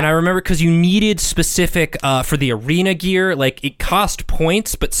 And I remember because you needed specific for the arena gear, like it cost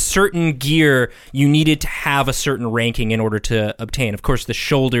points, but certain gear you needed to have a certain ranking in order to obtain. Of course, the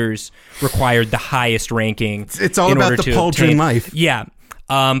shoulders required the highest ranking. It's all about the pauldron life. Yeah,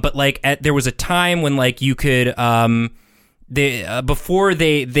 but like there was a time when like you could before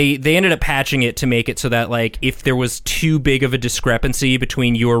they ended up patching it to make it so that like if there was too big of a discrepancy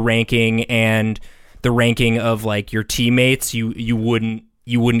between your ranking and the ranking of like your teammates, you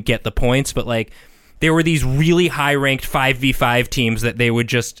wouldn't get the points. But like there were these really high ranked 5v5 teams that they would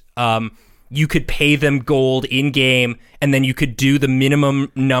just you could pay them gold in game, and then you could do the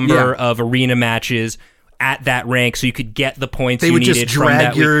minimum number of arena matches at that rank, so you could get the points you needed. They would just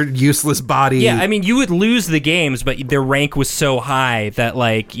drag your useless body. Yeah, I mean, you would lose the games, but their rank was so high that,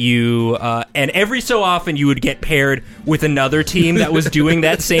 like, you... and every so often, you would get paired with another team that was doing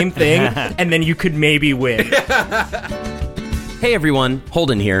that same thing, and then you could maybe win. Hey everyone,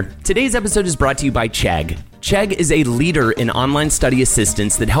 Holden here. Today's episode is brought to you by Chegg. Chegg is a leader in online study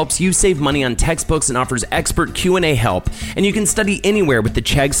assistance that helps you save money on textbooks and offers expert Q&A help, and you can study anywhere with the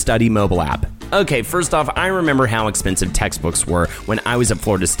Chegg Study mobile app. Okay, first off, I remember how expensive textbooks were when I was at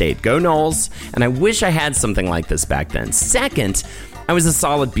Florida State. Go Noles, and I wish I had something like this back then. Second, I was a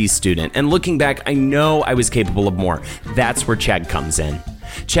solid B student, and looking back, I know I was capable of more. That's where Chegg comes in.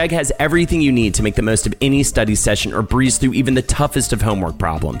 Chegg has everything you need to make the most of any study session or breeze through even the toughest of homework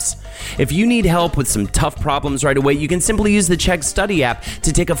problems. If you need help with some tough problems right away, you can simply use the Chegg Study app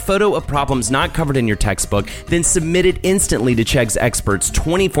to take a photo of problems not covered in your textbook, then submit it instantly to Chegg's experts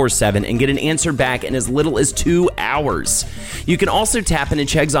 24/7 and get an answer back in as little as 2 hours. You can also tap into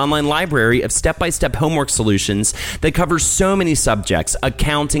Chegg's online library of step-by-step homework solutions that covers so many subjects: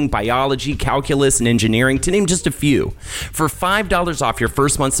 accounting, biology, calculus, and engineering, to name just a few. For $5 off your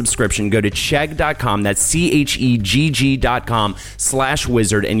first month subscription, go to chegg.com, that's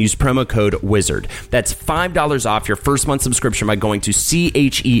chegg.com/wizard, and use promo code WIZARD. That's $5 off your first month subscription by going to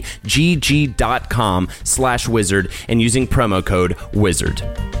chegg.com/wizard and using promo code WIZARD.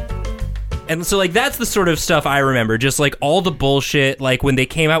 And so, like, that's the sort of stuff I remember, just like all the bullshit, like when they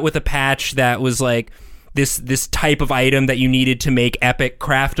came out with a patch that was like this type of item that you needed to make epic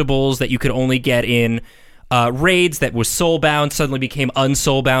craftables that you could only get in raids that was soulbound suddenly became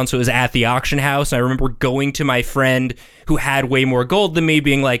unsoulbound, so it was at the auction house. And I remember going to my friend who had way more gold than me,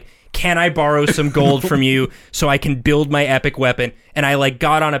 being like, can I borrow some gold from you so I can build my epic weapon? And I like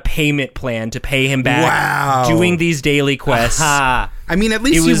got on a payment plan to pay him back, doing these daily quests. I mean, at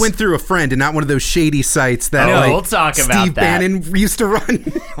least you went through a friend and not one of those shady sites that we'll talk Steve about that. Bannon used to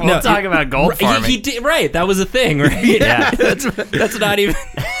run. We'll talk about gold farming. He did, right, that was a thing, right? Yeah. That's not even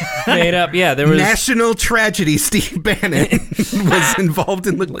made up. Yeah, there was national tragedy. Steve Bannon was involved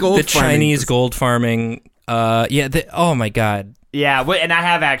in the gold farming. Chinese gold farming. Oh my God. Yeah, and I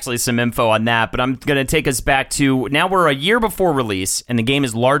have actually some info on that, but I'm going to take us back to, now we're a year before release, and the game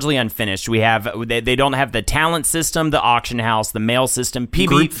is largely unfinished. They don't have the talent system, the auction house, the mail system,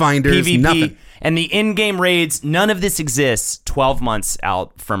 group finders, PvP, nothing. And the in-game raids. None of this exists 12 months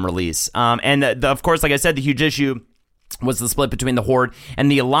out from release. Of course, like I said, the huge issue was the split between the Horde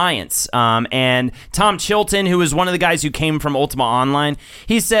and the Alliance. And Tom Chilton, who was one of the guys who came from Ultima Online,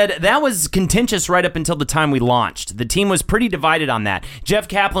 he said that was contentious right up until the time we launched. The team was pretty divided on that. Jeff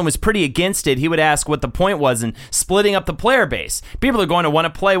Kaplan was pretty against it. He would ask what the point was in splitting up the player base. People are going to want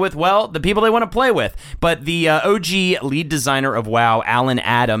to play with, well, the people they want to play with. But the OG lead designer of WoW, Alan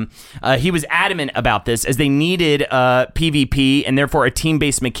Adam, he was adamant about this, as they needed PvP and therefore a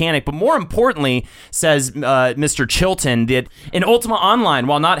team-based mechanic. But more importantly, says Mr. Chilton, that in Ultima Online,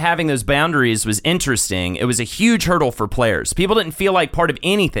 while not having those boundaries was interesting, it was a huge hurdle for players. People didn't feel like part of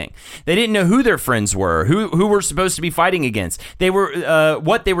anything. They didn't know who their friends were, who were supposed to be fighting against. They were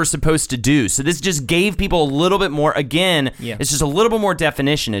what they were supposed to do. So this just gave people a little bit more. Again, It's just a little bit more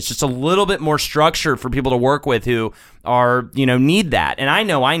definition. It's just a little bit more structure for people to work with who are, need that. And I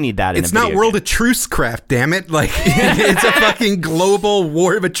know I need that. It's not World of Truecraft, damn it. Like, it's a fucking global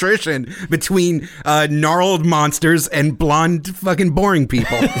war of attrition between gnarled monsters and blonde fucking boring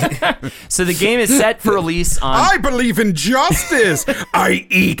people. So the game is set for release on... I believe in justice. I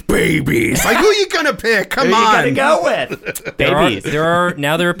eat babies. Like, who are you gonna pick? Come on. Who you gonna go with? Babies. There are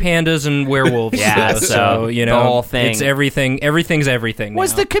pandas and werewolves. Yeah, so the whole thing. It's everything. Everything's everything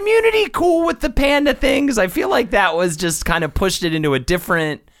Was now. the community cool with the panda things? I feel like that was just kind of pushed it into a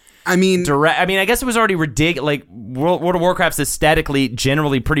different... I guess it was already ridiculous. Like, World of Warcraft's aesthetically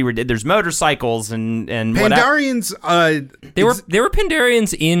generally pretty ridiculous. There's motorcycles and Pandarians. There were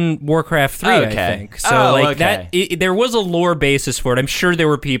Pandarians in Warcraft 3, I think. So there was a lore basis for it. I'm sure there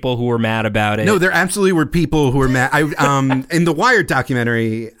were people who were mad about it. No, there absolutely were people who were mad. In the Wired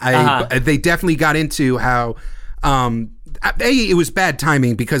documentary, they definitely got into how. It was bad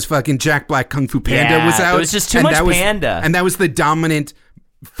timing because fucking Jack Black Kung Fu Panda was out. It was just too much panda. And that was the dominant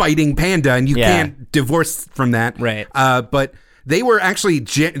fighting panda, and you can't divorce from that. Right. But they were actually,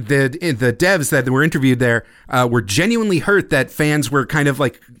 the devs that were interviewed there were genuinely hurt that fans were kind of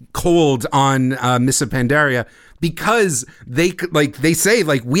like cold on Miss Pandaria, because they say,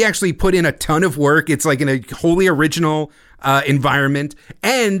 like, we actually put in a ton of work. It's like in a wholly original environment,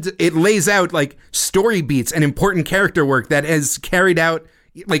 and it lays out like story beats and important character work that has carried out,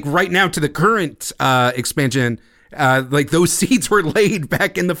 like, right now to the current expansion. Like, those seeds were laid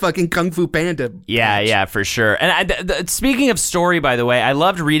back in the fucking Kung Fu Panda. Yeah, for sure. And speaking of story, by the way, I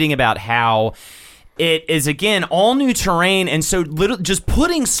loved reading about how it is, again, all new terrain, and so just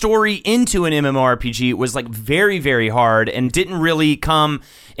putting story into an MMORPG was like very, very hard, and didn't really come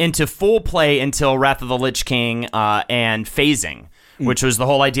into full play until Wrath of the Lich King and phasing. which was the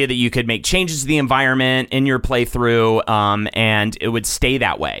whole idea that you could make changes to the environment in your playthrough, and it would stay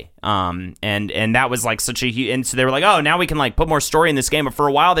that way. And that was like such a huge, and so they were like, oh, now we can like put more story in this game. But for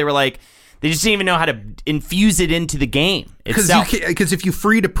a while, they were like, they just didn't even know how to infuse it into the game itself. Because if you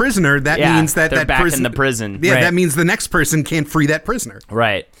freed a prisoner, that means that they're that back person in the prison. Yeah, Right. that means the next person can't free that prisoner.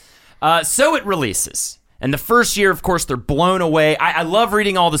 Right. So it releases. And the first year, of course, they're blown away. I love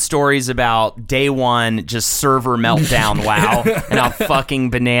reading all the stories about day one, just server meltdown, wow, and how fucking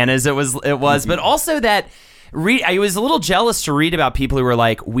bananas it was. But also that I was a little jealous to read about people who were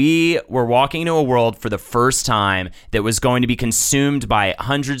like, we were walking into a world for the first time that was going to be consumed by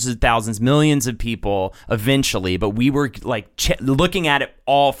hundreds of thousands, millions of people eventually, but we were like looking at it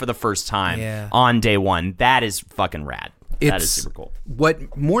all for the first time on day one. That is fucking rad. That is super cool.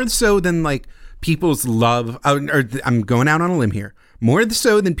 What more so than like people's love, or I'm going out on a limb here, more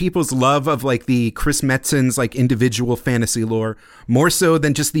so than people's love of like the Chris Metzen's like individual fantasy lore, more so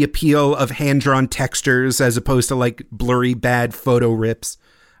than just the appeal of hand-drawn textures as opposed to like blurry bad photo rips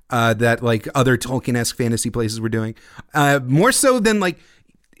that like other Tolkien-esque fantasy places were doing, more so than like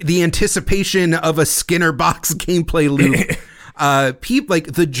the anticipation of a Skinner box gameplay loop.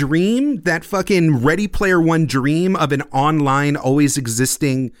 Like the dream, that fucking Ready Player One dream of an online, always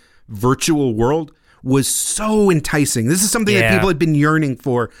existing virtual world was so enticing. This is something that people had been yearning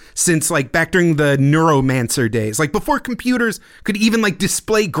for since like back during the Neuromancer days, like before computers could even like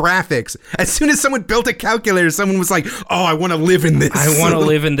display graphics. As soon as someone built a calculator, someone was like, oh, I want to live in this. I want to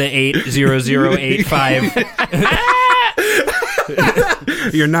live in the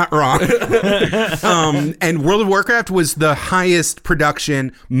 80085. You're not wrong. And World of Warcraft was the highest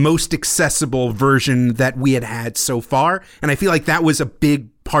production, most accessible version that we had so far. And I feel like that was a big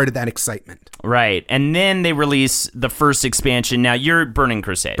part of that excitement. Right. And then they release the first expansion. Now you're Burning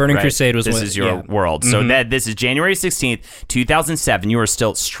Crusade. Burning Crusade was this is your world. So this is January 16th, 2007. You are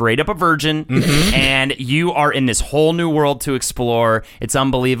still straight up a virgin and you are in this whole new world to explore. It's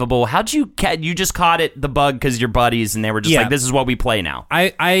unbelievable. How'd you just caught the bug because your buddies and they were just like, this is what we play now.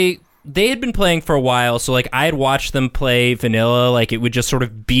 They had been playing for a while, so like I had watched them play vanilla, like it would just sort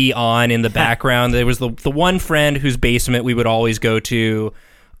of be on in the background. There was the one friend whose basement we would always go to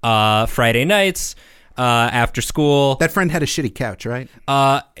Friday nights after school. That friend had a shitty couch, right?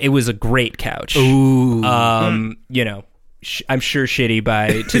 It was a great couch. Ooh. You know, I'm sure shitty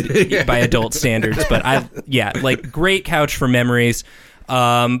by adult standards, but like great couch for memories.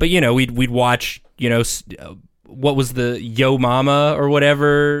 But you know, we'd watch, you know, what was the Yo Mama or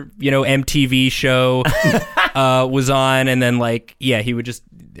whatever, you know, MTV show was on, and then like he would just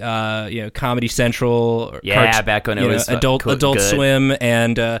you know, Comedy Central or back when it was Adult Swim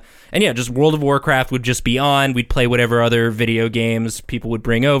and just World of Warcraft would just be on. We'd play whatever other video games people would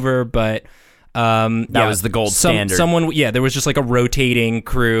bring over, but that was the gold standard. There was just like a rotating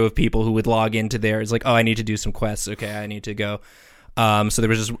crew of people who would log into there. It's like, oh, I need to do some quests. Okay, I need to go. So there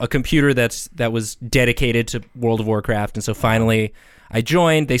was just a computer that was dedicated to World of Warcraft, and so finally I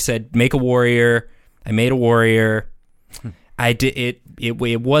joined. They said make a warrior. I made a warrior. I did it.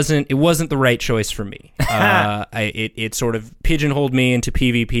 It wasn't the right choice for me. It sort of pigeonholed me into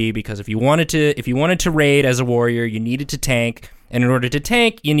PvP because if you wanted to raid as a warrior, you needed to tank. And in order to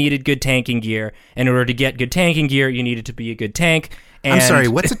tank, you needed good tanking gear. And in order to get good tanking gear, you needed to be a good tank. And I'm sorry,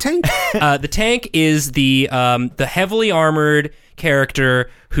 what's a tank? The tank is the heavily armored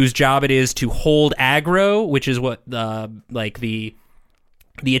character whose job it is to hold aggro, which is what like the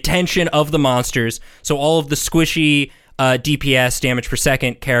attention of the monsters. So all of the squishy DPS, damage per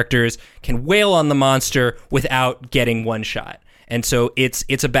second characters can wail on the monster without getting one shot. And so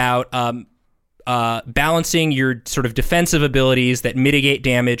it's about balancing your sort of defensive abilities that mitigate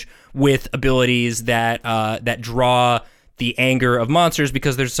damage with abilities that draw the anger of monsters,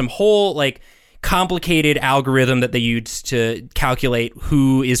 because there's some whole like complicated algorithm that they use to calculate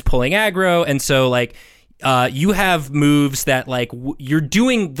who is pulling aggro. And so like you have moves that like you're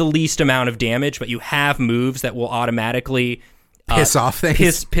doing the least amount of damage, but you have moves that will automatically piss off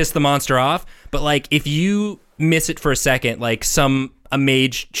things, piss the monster off. But like if you miss it for a second, like a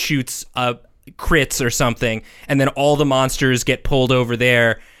mage shoots crits or something, and then all the monsters get pulled over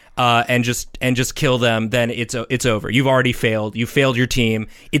there and just kill them, then it's over. You've already failed. You failed your team.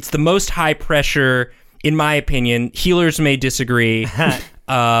 It's the most high pressure, in my opinion. Healers may disagree,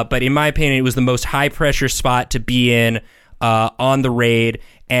 but in my opinion, it was the most high pressure spot to be in on the raid.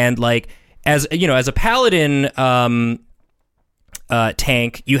 And like as you know, as a paladin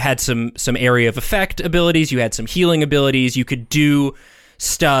tank, you had some area of effect abilities. You had some healing abilities. You could do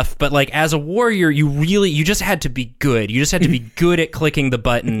stuff, but like as a warrior, you just had to be good. You just had to be good at clicking the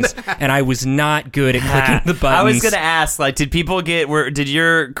buttons, and I was not good at clicking the buttons. I was gonna ask, like, did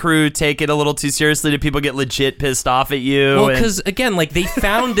your crew take it a little too seriously? Did people get legit pissed off at you? Well, because again, like they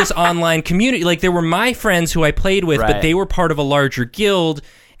found this online community. Like there were my friends who I played with, but they were part of a larger guild.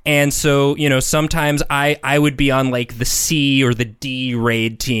 And so, sometimes I would be on like the C or the D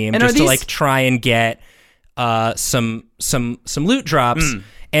raid team just to like try and get some loot drops.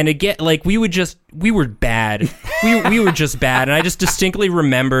 And again, like we were bad. we were just bad. And I just distinctly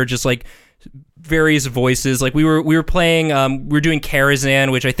remember just like various voices. Like we were playing, we were doing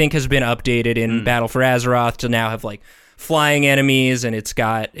Karazhan, which I think has been updated in Battle for Azeroth to now have like flying enemies, and it's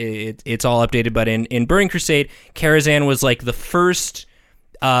all updated. But in Burning Crusade, Karazhan was like the first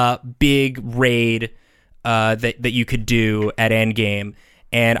big raid that you could do at endgame,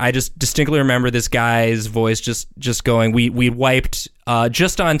 and I just distinctly remember this guy's voice just going, we wiped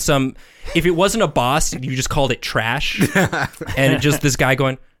just on some, if it wasn't a boss, you just called it trash, and just this guy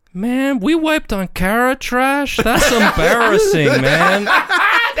going, man, we wiped on Kara trash? That's embarrassing, man.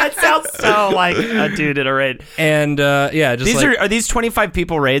 That sounds so like a dude in a raid. And just are these 25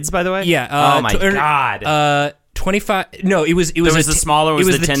 people raids, by the way? Yeah. Oh my god. 25. No, it was. There was a smaller. Was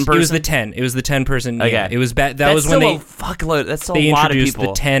the 10 person? It was the 10. It was the 10 person. Okay. Yeah, it was bad. That's when they fuckload. That's a lot of people. They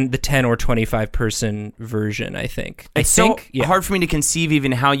introduced the 10 or 25 person version. I think. It's so hard for me to conceive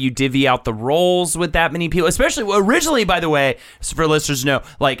even how you divvy out the roles with that many people. Especially originally, by the way, so for listeners to know,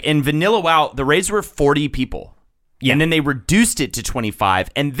 like in Vanilla WoW, the raids were 40 people. Yeah. And then they reduced it to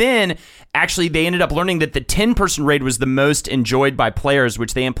 25. And then, actually, they ended up learning that the 10-person raid was the most enjoyed by players,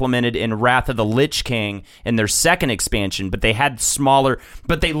 which they implemented in Wrath of the Lich King in their second expansion. But they had smaller...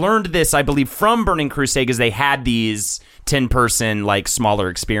 But they learned this, I believe, from Burning Crusade, because they had these 10-person, like, smaller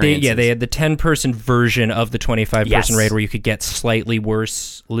experiences. They had the 10-person version of the 25-person raid where you could get slightly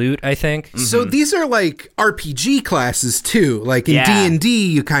worse loot, I think. Mm-hmm. So these are, like, RPG classes, too. Like, in D&D,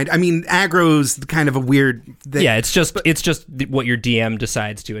 you aggro's kind of a weird... It's just what your DM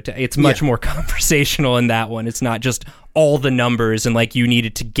decides to attack. It's much more conversational in that one. It's not just all the numbers and like you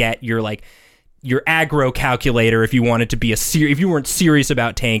needed to get your aggro calculator if you wanted to be if you weren't serious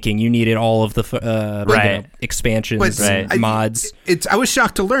about tanking, you needed all of the expansions and mods. I was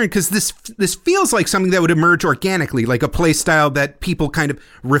shocked to learn because this feels like something that would emerge organically, like a play style that people kind of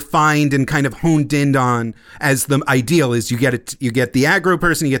refined and kind of honed in on as the ideal is you get the aggro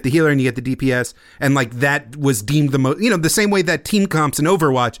person, you get the healer, and you get the DPS, and like that was deemed the most, the same way that team comps in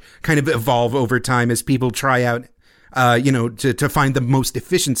Overwatch kind of evolve over time as people try out to find the most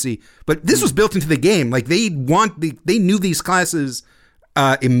efficiency. But this was built into the game. Like they knew these classes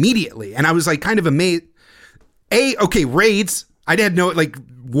immediately, and I was like kind of amazed. Raids. I didn't know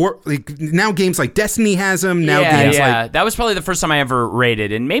now games like Destiny has them. Now games like that was probably the first time I ever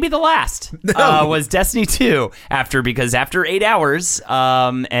raided, and maybe the last was Destiny 2. Because after 8 hours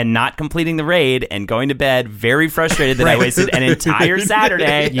and not completing the raid and going to bed, very frustrated that I wasted an entire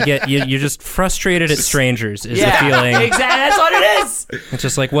Saturday. You're just frustrated at strangers. Is the feeling exactly? That's what it is. It's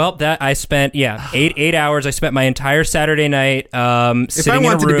just like, well, that I spent 8 hours. I spent my entire Saturday night sitting in a room. If I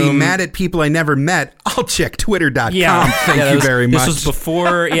wanted to be mad at people I never met, I'll check Twitter.com. Thank you very much. This was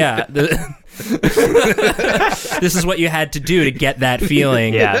before. This is what you had to do to get that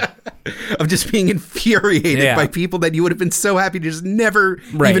feeling. Of just being infuriated by people that you would have been so happy to just never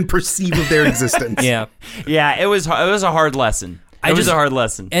even perceive of their existence. It was a hard lesson. It was a hard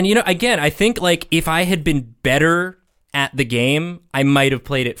lesson. And again, I think like if I had been better at the game, I might have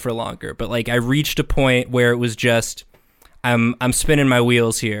played it for longer. But like I reached a point where it was just I'm spinning my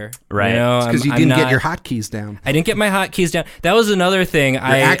wheels here. Right. Because you didn't get your hotkeys down. I didn't get my hotkeys down. That was another thing. Your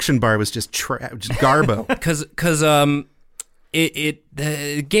action bar was just garbo. Because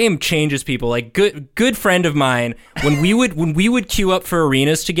the game changes people. Like good friend of mine, when we would queue up for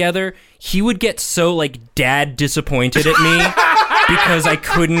arenas together, he would get so like dad disappointed at me because I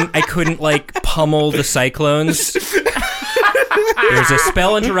couldn't like pummel the cyclones. There's a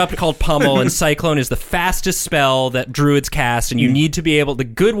spell interrupt called Pummel, and Cyclone is the fastest spell that druids cast, and you need to be able... The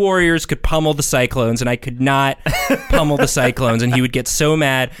good warriors could pummel the cyclones, and I could not pummel the cyclones, and he would get so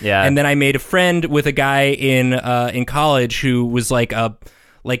mad. Yeah. And then I made a friend with a guy in college who was like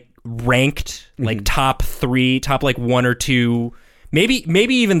ranked, like top 3, top like 1 or 2,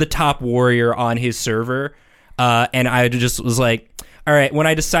 maybe even the top warrior on his server. And I just was like... All right, when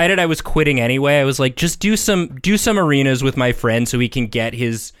I decided I was quitting anyway, I was like, just do some arenas with my friend so he can get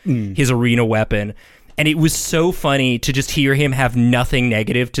his arena weapon. And it was so funny to just hear him have nothing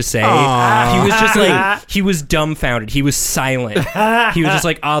negative to say. Aww. He was just like, he was dumbfounded. He was silent. He was just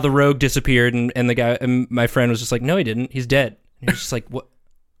like, the rogue disappeared. And the guy, and my friend was just like, no, he didn't. He's dead. And you're just like, what?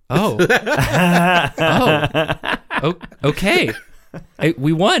 Oh. Okay.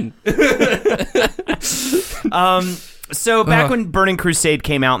 We won. So back when Burning Crusade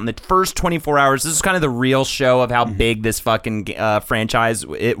came out in the first 24 hours, this is kind of the real show of how big this fucking franchise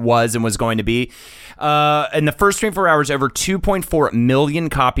it was and was going to be. In the first 24 hours, over 2.4 million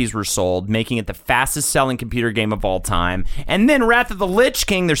copies were sold, making it the fastest selling computer game of all time. And then Wrath of the Lich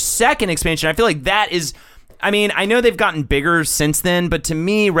King, their second expansion, I feel like that is... I mean, I know they've gotten bigger since then, but to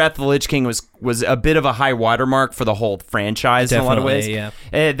me, Wrath of the Lich King was a bit of a high watermark for the whole franchise. Definitely, in a lot of ways.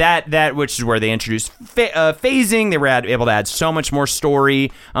 Yeah. That which is where they introduced phasing. They were able to add so much more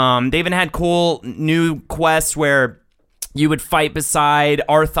story. They even had cool new quests where you would fight beside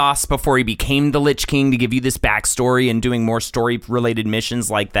Arthas before he became the Lich King to give you this backstory and doing more story-related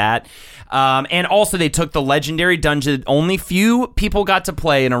missions like that. And also, they took the legendary dungeon only few people got to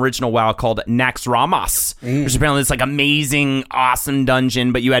play an original WoW called Naxxramas, which apparently is like amazing, awesome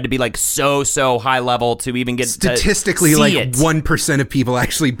dungeon, but you had to be like so high level to even get statistically to see like it. 1% of people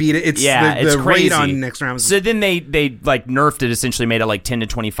actually beat it. It's it's the crazy. rate on Naxxramas. So then they like nerfed it, essentially made it like 10 to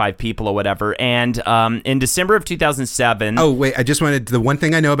 25 people or whatever. And in December of 2007. Oh, wait, I just wanted... The one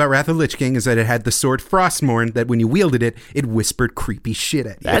thing I know about Wrath of the Lich King is that it had the sword Frostmourn that when you wielded it, it whispered creepy shit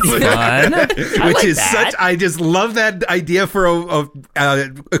at you. That's fun. Which is such... I just love that idea for a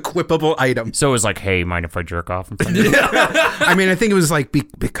equipable item. So it was like, hey, mind if I jerk off in front of you? I mean, I think it was like,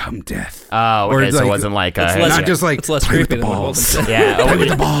 become death. Oh, okay, so it wasn't like... not just like, it's less play with creepy the than balls. Yeah. Play with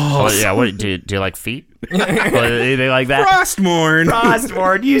the balls. Oh, yeah, what, do you like feet? Anything like that?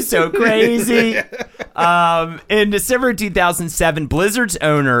 Frostmourn, you so crazy. In December 2007, Blizzard's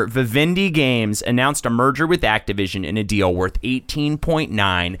owner Vivendi Games announced a merger with Activision in a deal worth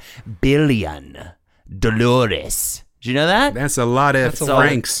 $18.9 billion. Dolores. Did you know that? That's a lot of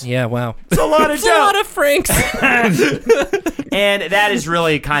francs. Yeah, wow. It's a lot of It's a lot of francs. And that is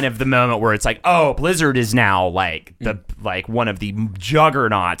really kind of the moment where it's like, oh, Blizzard is now like one of the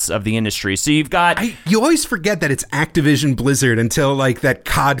juggernauts of the industry. So you've got... You always forget that it's Activision Blizzard until like that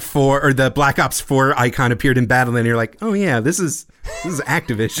COD 4 or the Black Ops 4 icon appeared in Battle, and you're like, oh yeah, this is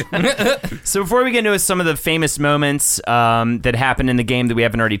Activision. So before we get into some of the famous moments that happened in the game that we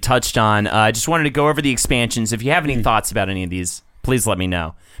haven't already touched on, I just wanted to go over the expansions. If you have any thoughts about any of these, please let me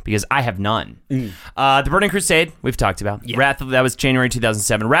know, because I have none. The Burning Crusade, we've talked about. Yeah. That was January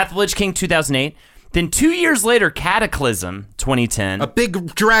 2007. Wrath of the Lich King, 2008. Then 2 years later, Cataclysm, 2010. A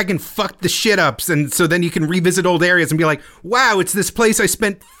big dragon fucked the shit up, and so then you can revisit old areas and be like, wow, it's this place I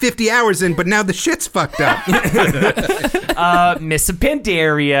spent 50 hours in, but now the shit's fucked up. Miss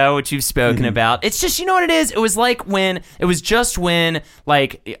Pandaria, which you've spoken about. It's just, you know what it is? It was just when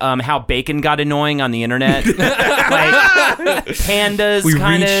how bacon got annoying on the internet. Like, pandas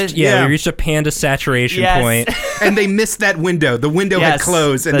kind of... Yeah, we reached a panda saturation point. And they missed that window. The window had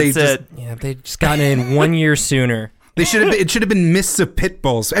closed, and they just got in 1 year sooner. It should have been Mists of Pit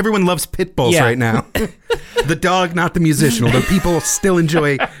Bulls. Everyone loves pit bulls right now. The dog, not the musician. Although people still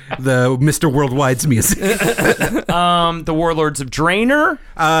enjoy the Mr. Worldwide's music. The Warlords of Draenor.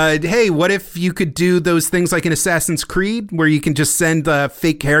 Hey, what if you could do those things like in Assassin's Creed, where you can just send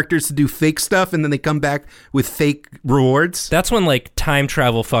fake characters to do fake stuff, and then they come back with fake rewards? That's when like time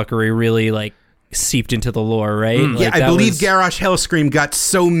travel fuckery really like seeped into the lore, right? Yeah, I believe Garrosh Hellscream got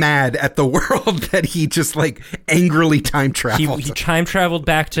so mad at the world that he just like angrily time traveled. He time traveled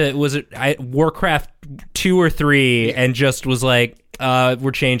back to Warcraft 2 or 3 and just was like,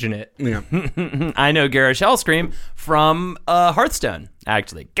 we're changing it. Yeah. I know Garrosh Hellscream from Hearthstone,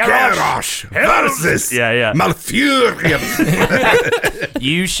 actually. Garrosh versus Malfurion.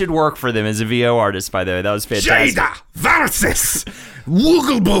 You should work for them as a VO artist, by the way. That was fantastic. Jada versus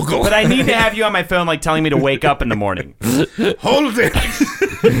Woogle Boogle. But I need to have you on my phone, like telling me to wake up in the morning. Hold it.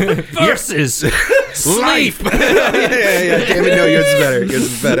 Versus Sleep. Yeah. Damn it, no, yours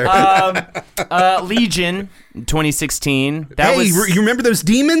is better. Legion, 2016. You remember those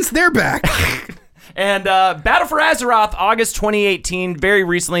demons? They're back. And Battle for Azeroth, August 2018, very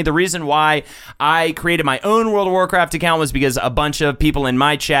recently. The reason why I created my own World of Warcraft account was because a bunch of people in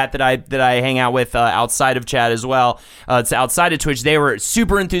my chat that I hang out with outside of chat as well, it's outside of Twitch, they were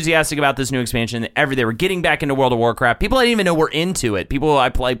super enthusiastic about this new expansion. They were getting back into World of Warcraft. People I didn't even know were into it. People I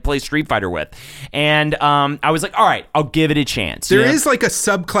play Street Fighter with. And I was like, all right, I'll give it a chance. There is like a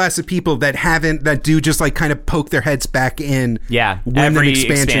subclass of people that do just like kind of poke their heads back in. Yeah, when every an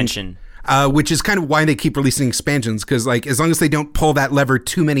expansion. which is kind of why they keep releasing expansions, because like as long as they don't pull that lever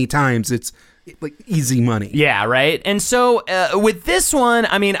too many times, it's like easy money. Yeah, right. And so with this one,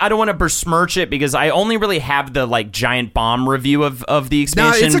 I mean, I don't want to besmirch it because I only really have the like giant bomb review of the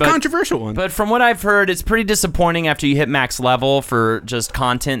expansion. No, it's a controversial one. But from what I've heard, it's pretty disappointing after you hit max level for just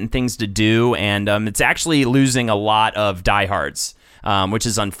content and things to do, and it's actually losing a lot of diehards, which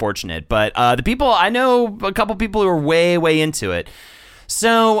is unfortunate. But the people I know, a couple people who are way into it.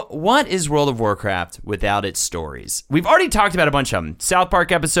 So, what is World of Warcraft without its stories? We've already talked about a bunch of them. South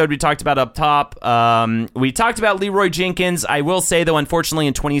Park episode we talked about up top. We talked about Leroy Jenkins. I will say, though, unfortunately,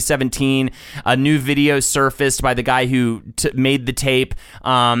 in 2017, a new video surfaced by the guy who made the tape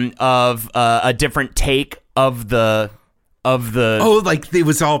of a different take of the. Like it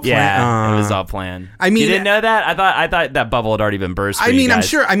was all planned. Yeah, it was all planned. I mean, you didn't know that? I thought that bubble had already been burst. For you guys. I'm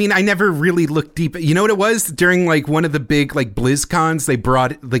sure. I mean, I never really looked deep. You know what it was? During like one of the big like BlizzCons, they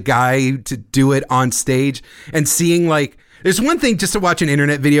brought the guy to do it on stage, and seeing like. There's one thing just to watch an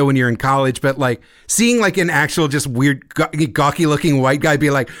internet video when you're in college, but like seeing like an actual just weird gawky looking white guy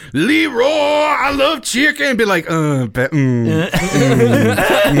be like, Leroy, I love chicken, and be like, no.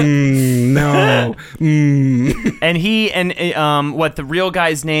 And what the real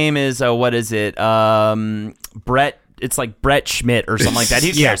guy's name is, what is it? Brett, it's like Brett Schmidt or something like that.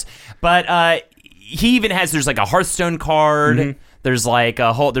 Who cares? But he even there's like a Hearthstone card. Mm-hmm. There's like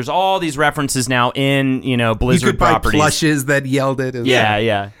there's all these references now in, Blizzard you could buy properties. Plushes that yelled it.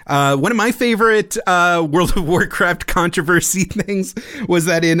 Yeah. One of my favorite World of Warcraft controversy things was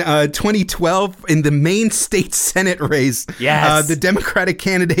that in 2012, in the Maine state Senate race, the Democratic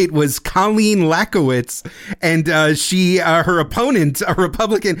candidate was Colleen Lakowitz, and her opponent, a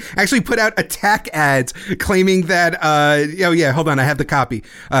Republican, actually put out attack ads claiming that, hold on, I have the copy.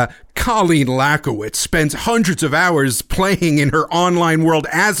 Colleen Lakowitz spends hundreds of hours playing in her online world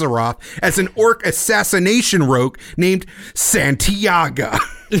Azeroth as an orc assassination rogue named Santiago.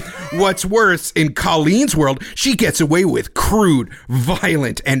 What's worse, in Colleen's world, she gets away with crude,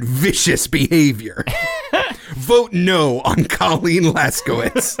 violent, and vicious behavior. Vote no on Colleen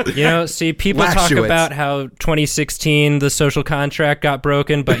Lakowitz. See, people talk about how 2016 the social contract got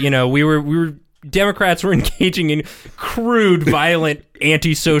broken, but we were Democrats were engaging in crude, violent,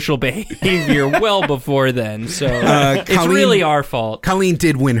 antisocial behavior well before then. So it's really our fault. Colleen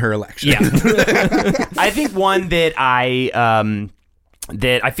did win her election. Yeah. I think one that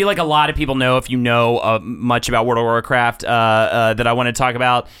that I feel like a lot of people know if you know much about World of Warcraft that I want to talk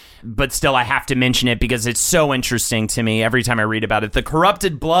about, but still I have to mention it because it's so interesting to me every time I read about it. The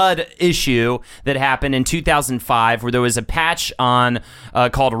Corrupted Blood issue that happened in 2005 where there was a patch on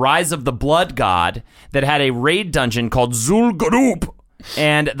called Rise of the Blood God that had a raid dungeon called Zul'Garup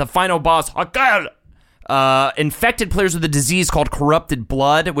and the final boss, Hakal, infected players with a disease called corrupted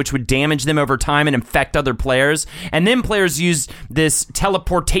blood, which would damage them over time and infect other players. And then players used this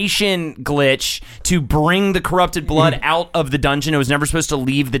teleportation glitch to bring the corrupted blood out of the dungeon. It was never supposed to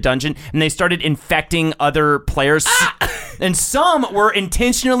leave the dungeon. And they started infecting other players. And some were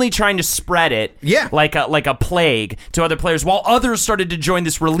intentionally trying to spread it like a plague to other players, while others started to join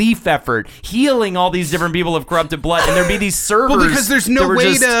this relief effort, healing all these different people of corrupted blood. And there'd be these servers. Well, because there's no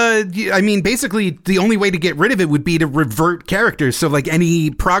way basically the only way to get rid of it would be to revert characters. So like any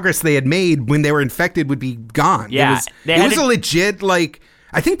progress they had made when they were infected would be gone. Yeah. It was a legit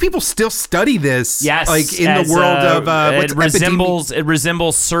I think people still study this. Yes, like in the world of it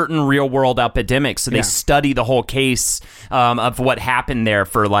resembles certain real world epidemics. So they study the whole case of what happened there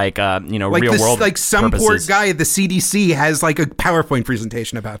for real world. Like some purposes. poor guy at the CDC has like a PowerPoint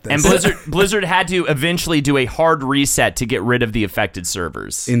presentation about this. And Blizzard had to eventually do a hard reset to get rid of the affected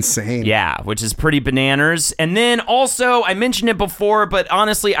servers. Insane. Yeah, which is pretty bananas. And then also, I mentioned it before, but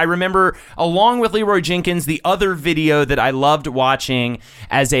honestly, I remember along with Leroy Jenkins, the other video that I loved watching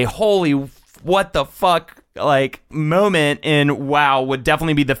as a holy what the fuck moment in WoW would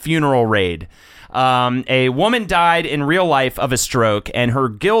definitely be the funeral raid. A woman died in real life of a stroke, and her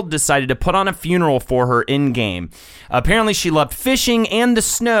guild decided to put on a funeral for her in-game. Apparently, she loved fishing and the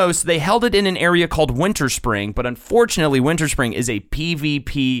snow, so they held it in an area called Winter Spring, but unfortunately, Winter Spring is a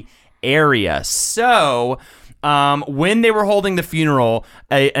PvP area. So when they were holding the funeral,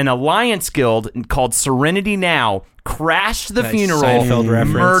 an alliance guild called Serenity Now crashed the funeral,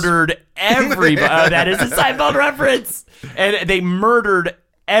 murdered everybody. That is a Seinfeld reference. And they murdered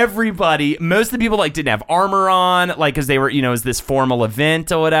everybody, most of the people like didn't have armor on, like because they were, it was this formal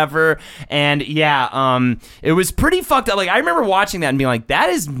event or whatever. And it was pretty fucked up. Like I remember watching that and being like, that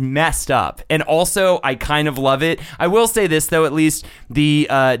is messed up. And also I kind of love it. I will say this though, at least the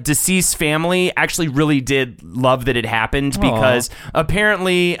deceased family actually really did love that it happened because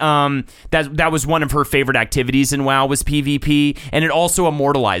apparently that was one of her favorite activities in WoW was PvP, and it also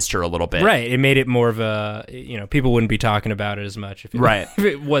immortalized her a little bit. Right. It made it more of a, people wouldn't be talking about it as much if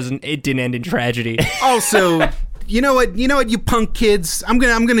it didn't end in tragedy. Also, you know what, you punk kids? I'm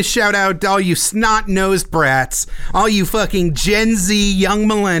gonna shout out all you snot-nosed brats, all you fucking Gen Z young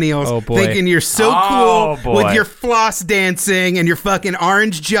millennials thinking you're so cool with your floss dancing and your fucking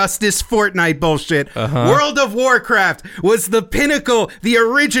Orange Justice Fortnite bullshit. World of Warcraft was the pinnacle, the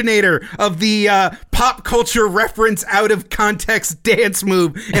originator of the pop culture reference out of context dance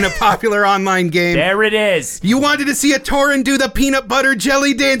move in a popular online game. There it is. You wanted to see a Tauren do the peanut butter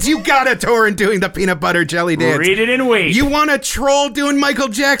jelly dance? You got a Tauren doing the peanut butter jelly dance. Read it and wait. You want a troll doing Michael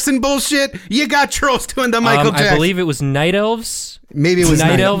Jackson bullshit? You got trolls doing the Michael Jackson. I believe it was Night Elves. Maybe it was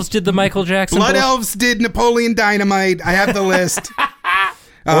Night Elves did the Michael Jackson Blood Elves did Napoleon Dynamite. I have the list.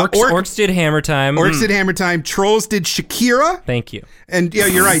 Orcs did Hammer Time. Orcs did Hammer Time. Trolls did Shakira. Thank you. And yeah,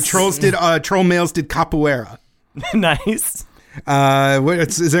 you're right. Trolls did. Troll males did Capoeira. Nice.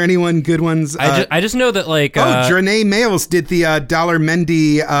 Is there anyone good ones? I just know that Drane males did the Dollar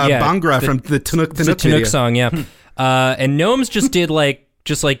Mendy Bangra from the Tanuk song. Yeah. And Gnomes just did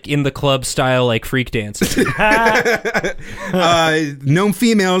just in the club style, freak dancing. Gnome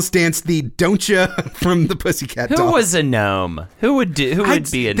females danced the Don't Ya from the Pussycat Dolls. Who was a gnome? Who would be a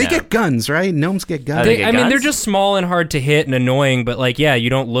gnome? They get guns, right? Gnomes get guns. They're just small and hard to hit and annoying, but you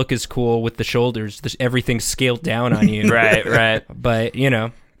don't look as cool with the shoulders. Everything's scaled down on you. Right. But,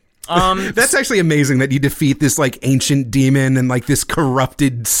 that's actually amazing that you defeat this ancient demon and this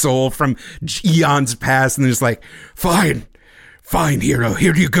corrupted soul from eons past, and there's fine, hero,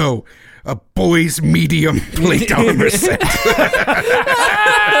 here you go. A boy's medium plate armor set.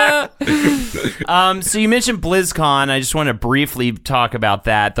 So you mentioned BlizzCon. I just want to briefly talk about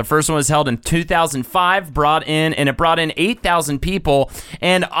that. The first one was held in 2005, brought in 8,000 people,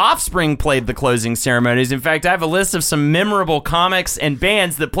 and Offspring played the closing ceremonies. In fact, I have a list of some memorable comics and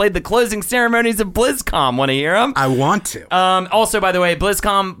bands that played the closing ceremonies of BlizzCon. Want to hear them? I want to. Also, by the way,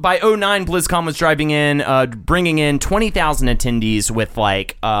 BlizzCon, by 2009, BlizzCon was bringing in 20,000 attendees with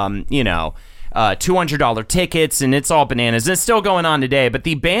 $200 tickets, and it's all bananas. And it's still going on today, but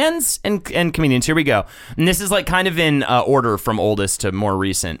the bands and comedians, here we go. And this is kind of in order from oldest to more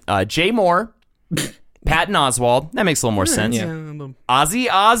recent. Jay Moore, Patton Oswalt, that makes a little more sense. Yeah. Ozzy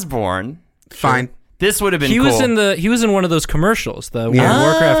Osbourne. Fine. This would have been cool. He was in one of those commercials, the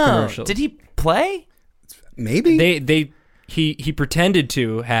Warcraft commercials. Did he play? Maybe. He pretended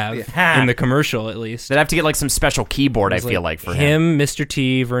to have in the commercial, at least. They'd have to get some special keyboard, I feel for him. Mr.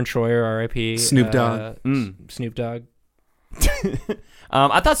 T, Vern Troyer, R.I.P. Snoop Dogg. Snoop Dogg.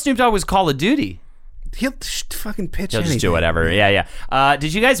 I thought Snoop Dogg was Call of Duty. He'll fucking pitch He'll anything. just do whatever. Yeah.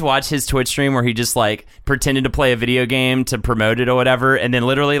 Did you guys watch his Twitch stream where he just pretended to play a video game to promote it or whatever, and then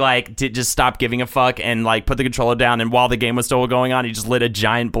literally just stop giving a fuck and put the controller down, and while the game was still going on, he just lit a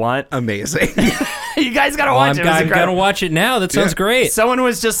giant blunt? Amazing. You guys gotta watch it. I'm gonna watch it now. That sounds great. Someone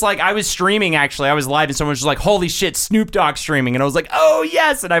was just I was streaming actually. I was live, and someone was just holy shit, Snoop Dogg streaming, and I was like, oh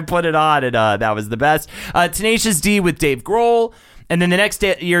yes, and I put it on, and that was the best. Tenacious D with Dave Grohl. And then the next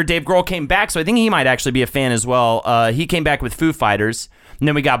year, Dave Grohl came back, so I think he might actually be a fan as well. He came back with Foo Fighters. And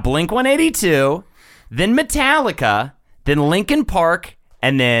then we got Blink-182, then Metallica, then Linkin Park,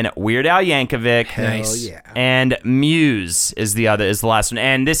 and then Weird Al Yankovic. Nice. Yeah. And Muse is the last one.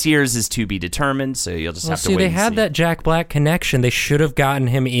 And this year's is to be determined, so you'll just have to wait. They had that Jack Black connection. They should have gotten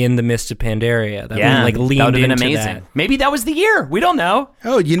him in the Mist of Pandaria. That leaned that would have been into amazing. that. Maybe that was the year. We don't know.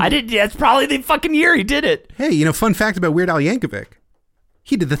 Oh, that's probably the fucking year he did it. Hey, fun fact about Weird Al Yankovic.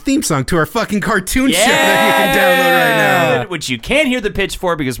 He did the theme song to our fucking cartoon show that you can download right now. Which you can't hear the pitch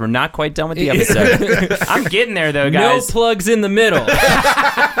for because we're not quite done with the episode. I'm getting there though, guys. No plugs in the middle.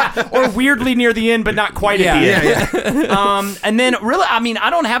 Or weirdly near the end, but not quite at the end. Yeah. And then really, I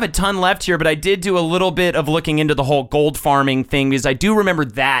don't have a ton left here, but I did do a little bit of looking into the whole gold farming thing because I do remember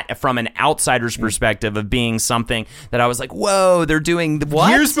that from an outsider's perspective of being something that I was like, whoa, they're doing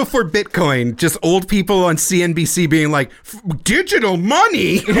what? Years before Bitcoin, just old people on CNBC being like, digital money.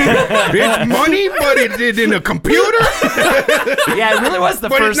 money. It's money, but it's in a computer. Yeah, it really was the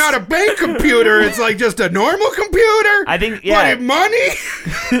but first. But it's not a bank computer. It's like just a normal computer. I think, yeah. But money.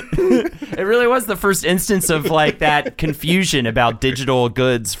 It really was the first instance of like that confusion about digital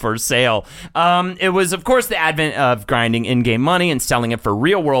goods for sale. It was, of course, the advent of grinding in-game money and selling it for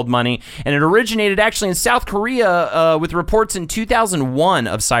real-world money, and it originated actually in South Korea with reports in 2001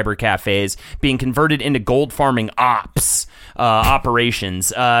 of cyber cafes being converted into gold farming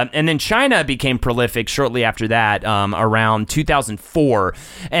operations. And then China became prolific shortly after that, around 2004.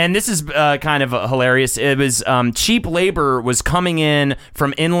 And this is kind of hilarious. It was cheap labor was coming in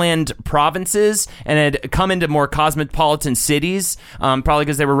from inland provinces and had come into more cosmopolitan cities, probably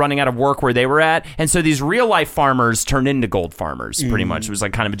because they were running out of work where they were at. And so these real life farmers turned into gold farmers, pretty much. It was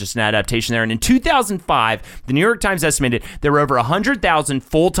like kind of just an adaptation there. And in 2005, the New York Times estimated there were over 100,000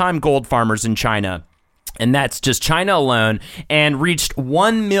 full-time gold farmers in China. And that's just China alone, and reached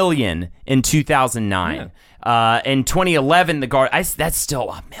 1 million in 2009. Yeah. In 2011, that's still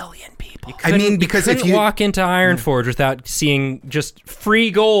 1 million people. I mean, because if you walk into Ironforge without seeing just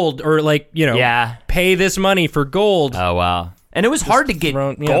free gold or pay this money for gold. Oh, wow. And it was hard to get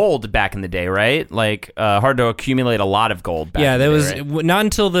gold back in the day, right? Like, hard to accumulate a lot, of gold back in the day, right? Not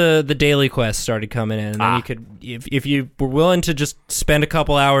until the daily quest started coming in. And then you could, if you were willing to just spend a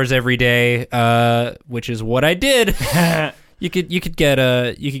couple hours every day, which is what I did, you could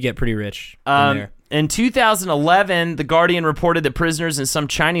get pretty rich from there. In 2011, The Guardian reported that prisoners in some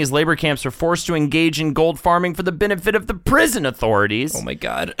Chinese labor camps are forced to engage in gold farming for the benefit of the prison authorities. Oh my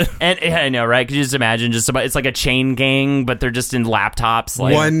God. And I know, right? Could you just imagine it's like a chain gang, but they're just in laptops.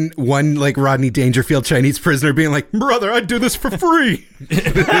 Like one like Rodney Dangerfield Chinese prisoner being like, brother, I'd do this for free.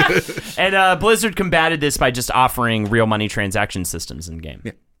 And Blizzard combated this by just offering real money transaction systems in game.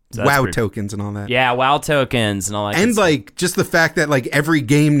 Yeah. So WoW tokens and all that. Yeah, WoW tokens and all that. And like just the fact that like every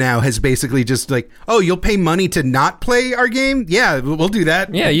game now has basically just like, oh, you'll pay money to not play our game? Yeah, we'll do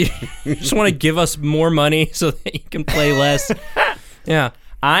that. Yeah, you just want to give us more money so that you can play less. Yeah.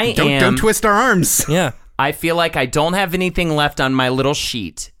 Don't twist our arms. Yeah. I feel like I don't have anything left on my little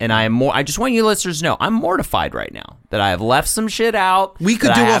sheet, and I just want you listeners to know I'm mortified right now that I have left some shit out. We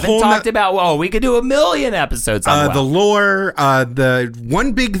could that do I a haven't whole talked about. Whoa, we could do 1 million episodes on WoW. The lore. The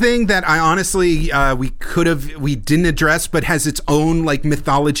one big thing that I honestly we didn't address, but has its own like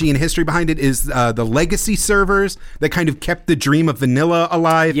mythology and history behind it is the legacy servers that kind of kept the dream of vanilla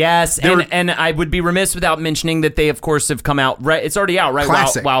alive. Yes, and I would be remiss without mentioning that they of course have come out. Right, it's already out, right?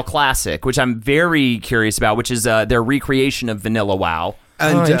 Classic. WoW Classic, which I'm very curious about, which is their recreation of vanilla WoW.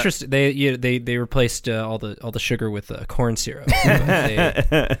 And, interesting. They replaced all the sugar with corn syrup.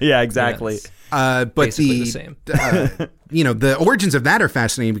 Yeah, exactly. Yeah, but the same. The origins of that are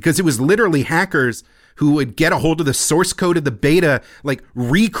fascinating because it was literally hackers who would get a hold of the source code of the beta, like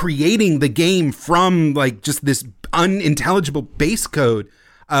recreating the game from like just this unintelligible base code,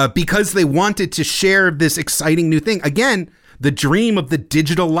 because they wanted to share this exciting new thing. Again, the dream of the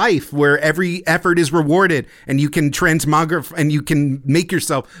digital life where every effort is rewarded and you can transmograph and you can make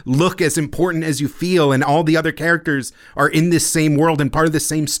yourself look as important as you feel, and all the other characters are in this same world and part of the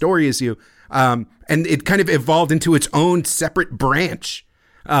same story as you. And it kind of evolved into its own separate branch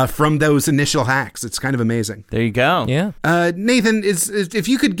from those initial hacks. It's kind of amazing. There you go. Yeah. Nathan, if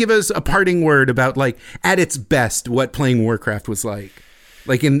you could give us a parting word about like at its best what playing Warcraft was like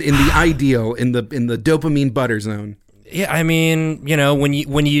in the ideal, in the dopamine butter zone. Yeah, I mean,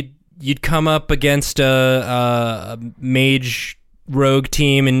 when you'd come up against a mage rogue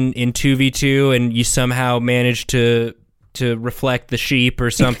team in 2v2 and you somehow manage to reflect the sheep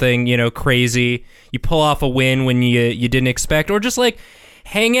or something, crazy. You pull off a win when you didn't expect, or just like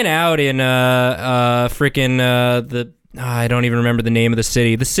hanging out in I don't even remember the name of the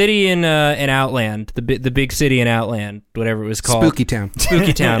city. The city in Outland, the big city in Outland, whatever it was called. Spooky Town.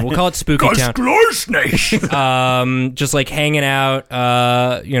 Spooky Town. We'll call it Spooky Town. Just like hanging out,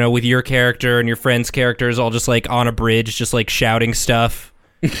 with your character and your friend's characters, all just like on a bridge, just like shouting stuff,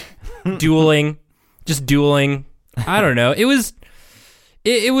 dueling. I don't know. It was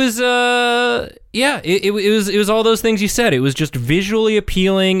all those things you said. It was just visually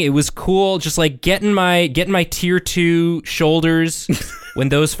appealing. It was cool, just like getting my tier 2 shoulders when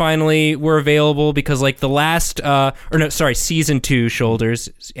those finally were available, because like the last season 2 shoulders,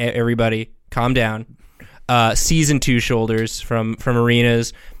 everybody calm down. Season 2 shoulders from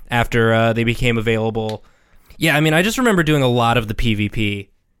arenas after they became available. Yeah, I mean, I just remember doing a lot of the PvP,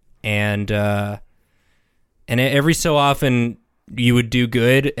 and every so often you would do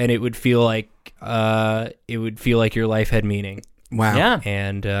good, and it would feel like your life had meaning. Wow. Yeah.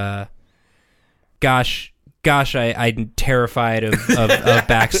 And gosh, gosh, I'm terrified of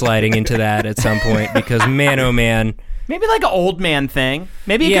backsliding into that at some point because, man, oh man. Maybe like an old man thing.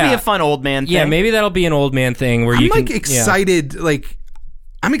 Maybe it could be a fun old man thing. Yeah, maybe that'll be an old man thing where I'm excited,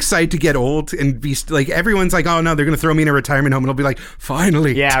 I'm excited to get old and be like, everyone's like, oh no, they're going to throw me in a retirement home, and I'll be like,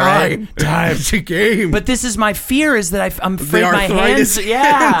 finally, time to game. But this is my fear, is that I'm afraid my hands,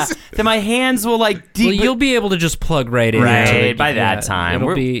 that my hands will well, you'll be able to just plug right in. Right, by that time.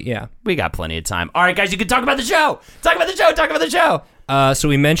 We got plenty of time. All right, guys, you can talk about the show. Talk about the show. So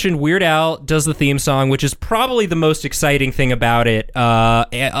we mentioned Weird Al does the theme song, which is probably the most exciting thing about it.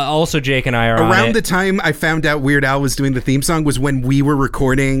 Also, Jake and I are on it. Around the time I found out Weird Al was doing the theme song was when we were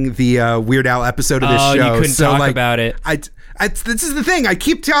recording the Weird Al episode of this show. You couldn't talk about it. This is the thing. I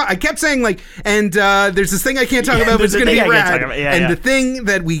kept saying there's this thing I can't talk about, but it's going to be rad. The thing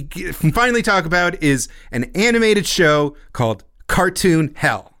that we can finally talk about is an animated show called Cartoon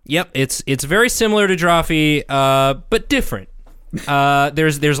Hell. Yep, it's very similar to Drawfee, but different.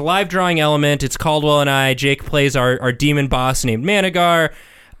 There's a live drawing element. It's Caldwell and I. Jake plays our demon boss named Managar.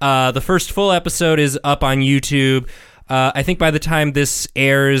 The first full episode is up on YouTube. I think by the time this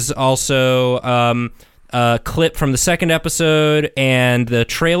airs, also a clip from the second episode and the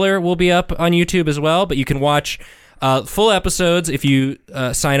trailer will be up on YouTube as well. But you can watch full episodes if you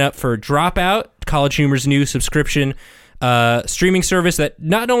sign up for Dropout, College Humor's new subscription streaming service that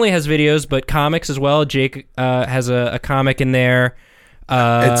not only has videos but comics as well. Jake has a comic in there.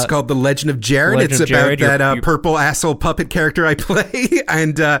 It's called The Legend of Jared. It's about that purple asshole puppet character I play,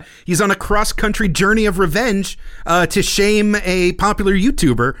 and he's on a cross-country journey of revenge to shame a popular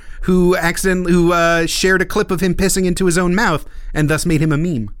YouTuber who shared a clip of him pissing into his own mouth and thus made him a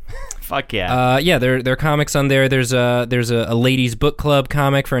meme. Fuck yeah. There are comics on there. There's a ladies book club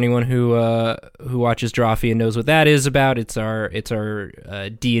comic for anyone who watches Drawfee and knows what that is about. It's our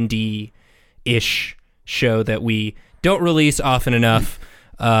D&D ish show that we don't release often enough,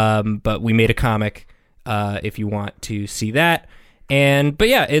 but we made a comic if you want to see that. I'm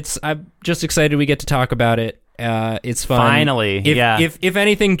just excited we get to talk about it. It's fun. Finally, If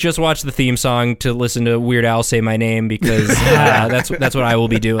anything, just watch the theme song to listen to Weird Al say my name because that's what I will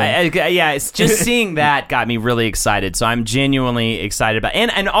be doing. It's just seeing that got me really excited. So I'm genuinely excited about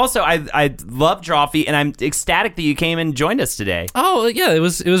it. And also I love Drawfee, and I'm ecstatic that you came and joined us today. Oh yeah, it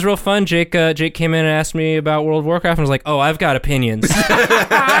was real fun. Jake came in and asked me about World of Warcraft, and I was like, oh, I've got opinions.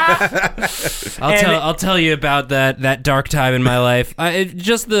 I'll tell you about that dark time in my life.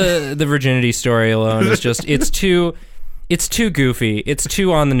 Just the virginity story alone is just it's too goofy. It's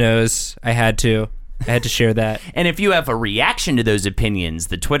too on the nose. I had to share that. And if you have a reaction to those opinions,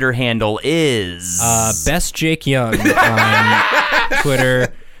 the Twitter handle is Best Jake Young on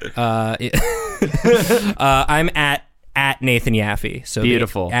Twitter. I'm at Nathan Yaffe. So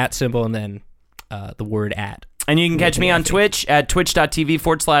beautiful. The @@ and then the word @. And you can catch me on Twitch at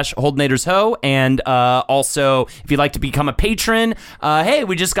twitch.tv/HoldNadersHo. And also, if you'd like to become a patron, hey,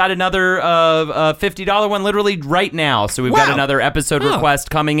 we just got another $50 one literally right now. So we've got another episode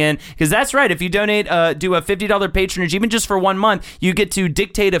request coming in. Because that's right. If you donate, do a $50 patronage, even just for 1 month, you get to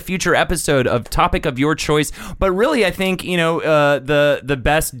dictate a future episode of topic of your choice. But really, I think, the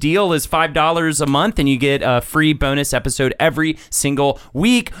best deal is $5 a month, and you get a free bonus episode every single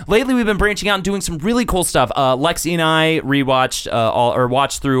week. Lately, we've been branching out and doing some really cool stuff. Lexi and I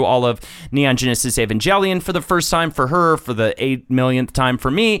watched through all of Neon Genesis Evangelion for the first time for her, for the 8 millionth time for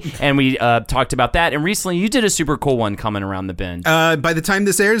me, and we talked about that. And recently, you did a super cool one coming around the bend. By the time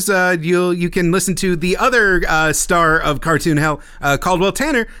this airs, you can listen to the other star of Cartoon Hell, Caldwell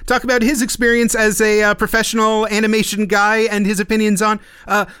Tanner, talk about his experience as a professional animation guy and his opinions on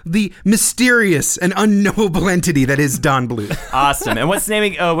the mysterious and unknowable entity that is Don Bluth. Awesome. And what's the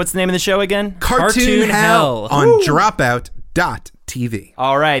name of the show again? Cartoon Hell. On dropout.tv.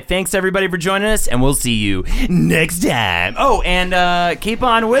 All right. Thanks, everybody, for joining us, and we'll see you next time. Oh, and keep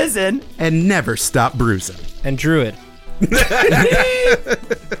on whizzing. And never stop bruising. And Druid.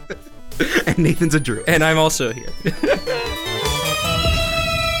 And Nathan's a Druid. And I'm also here.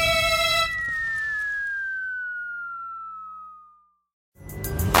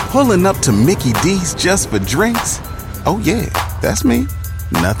 Pulling up to Mickey D's just for drinks? Oh, yeah, that's me.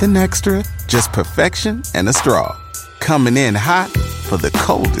 Nothing extra, just perfection and a straw. Coming in hot for the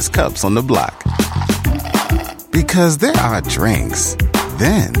coldest cups on the block. Because there are drinks.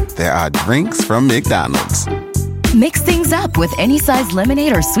 Then there are drinks from McDonald's. Mix things up with any size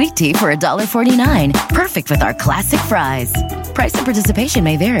lemonade or sweet tea for $1.49. Perfect with our classic fries. Price and participation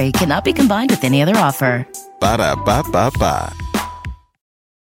may vary. Cannot be combined with any other offer. Ba-da-ba-ba-ba.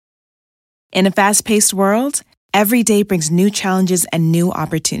 In a fast-paced world, every day brings new challenges and new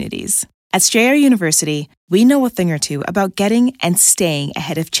opportunities. At Strayer University, we know a thing or two about getting and staying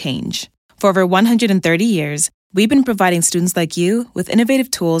ahead of change. For over 130 years, we've been providing students like you with innovative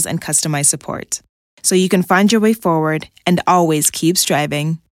tools and customized support, so you can find your way forward and always keep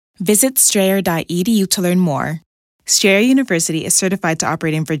striving. Visit strayer.edu to learn more. Strayer University is certified to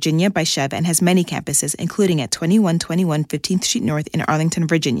operate in Virginia by Chev and has many campuses, including at 2121 15th Street North in Arlington,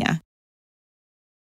 Virginia.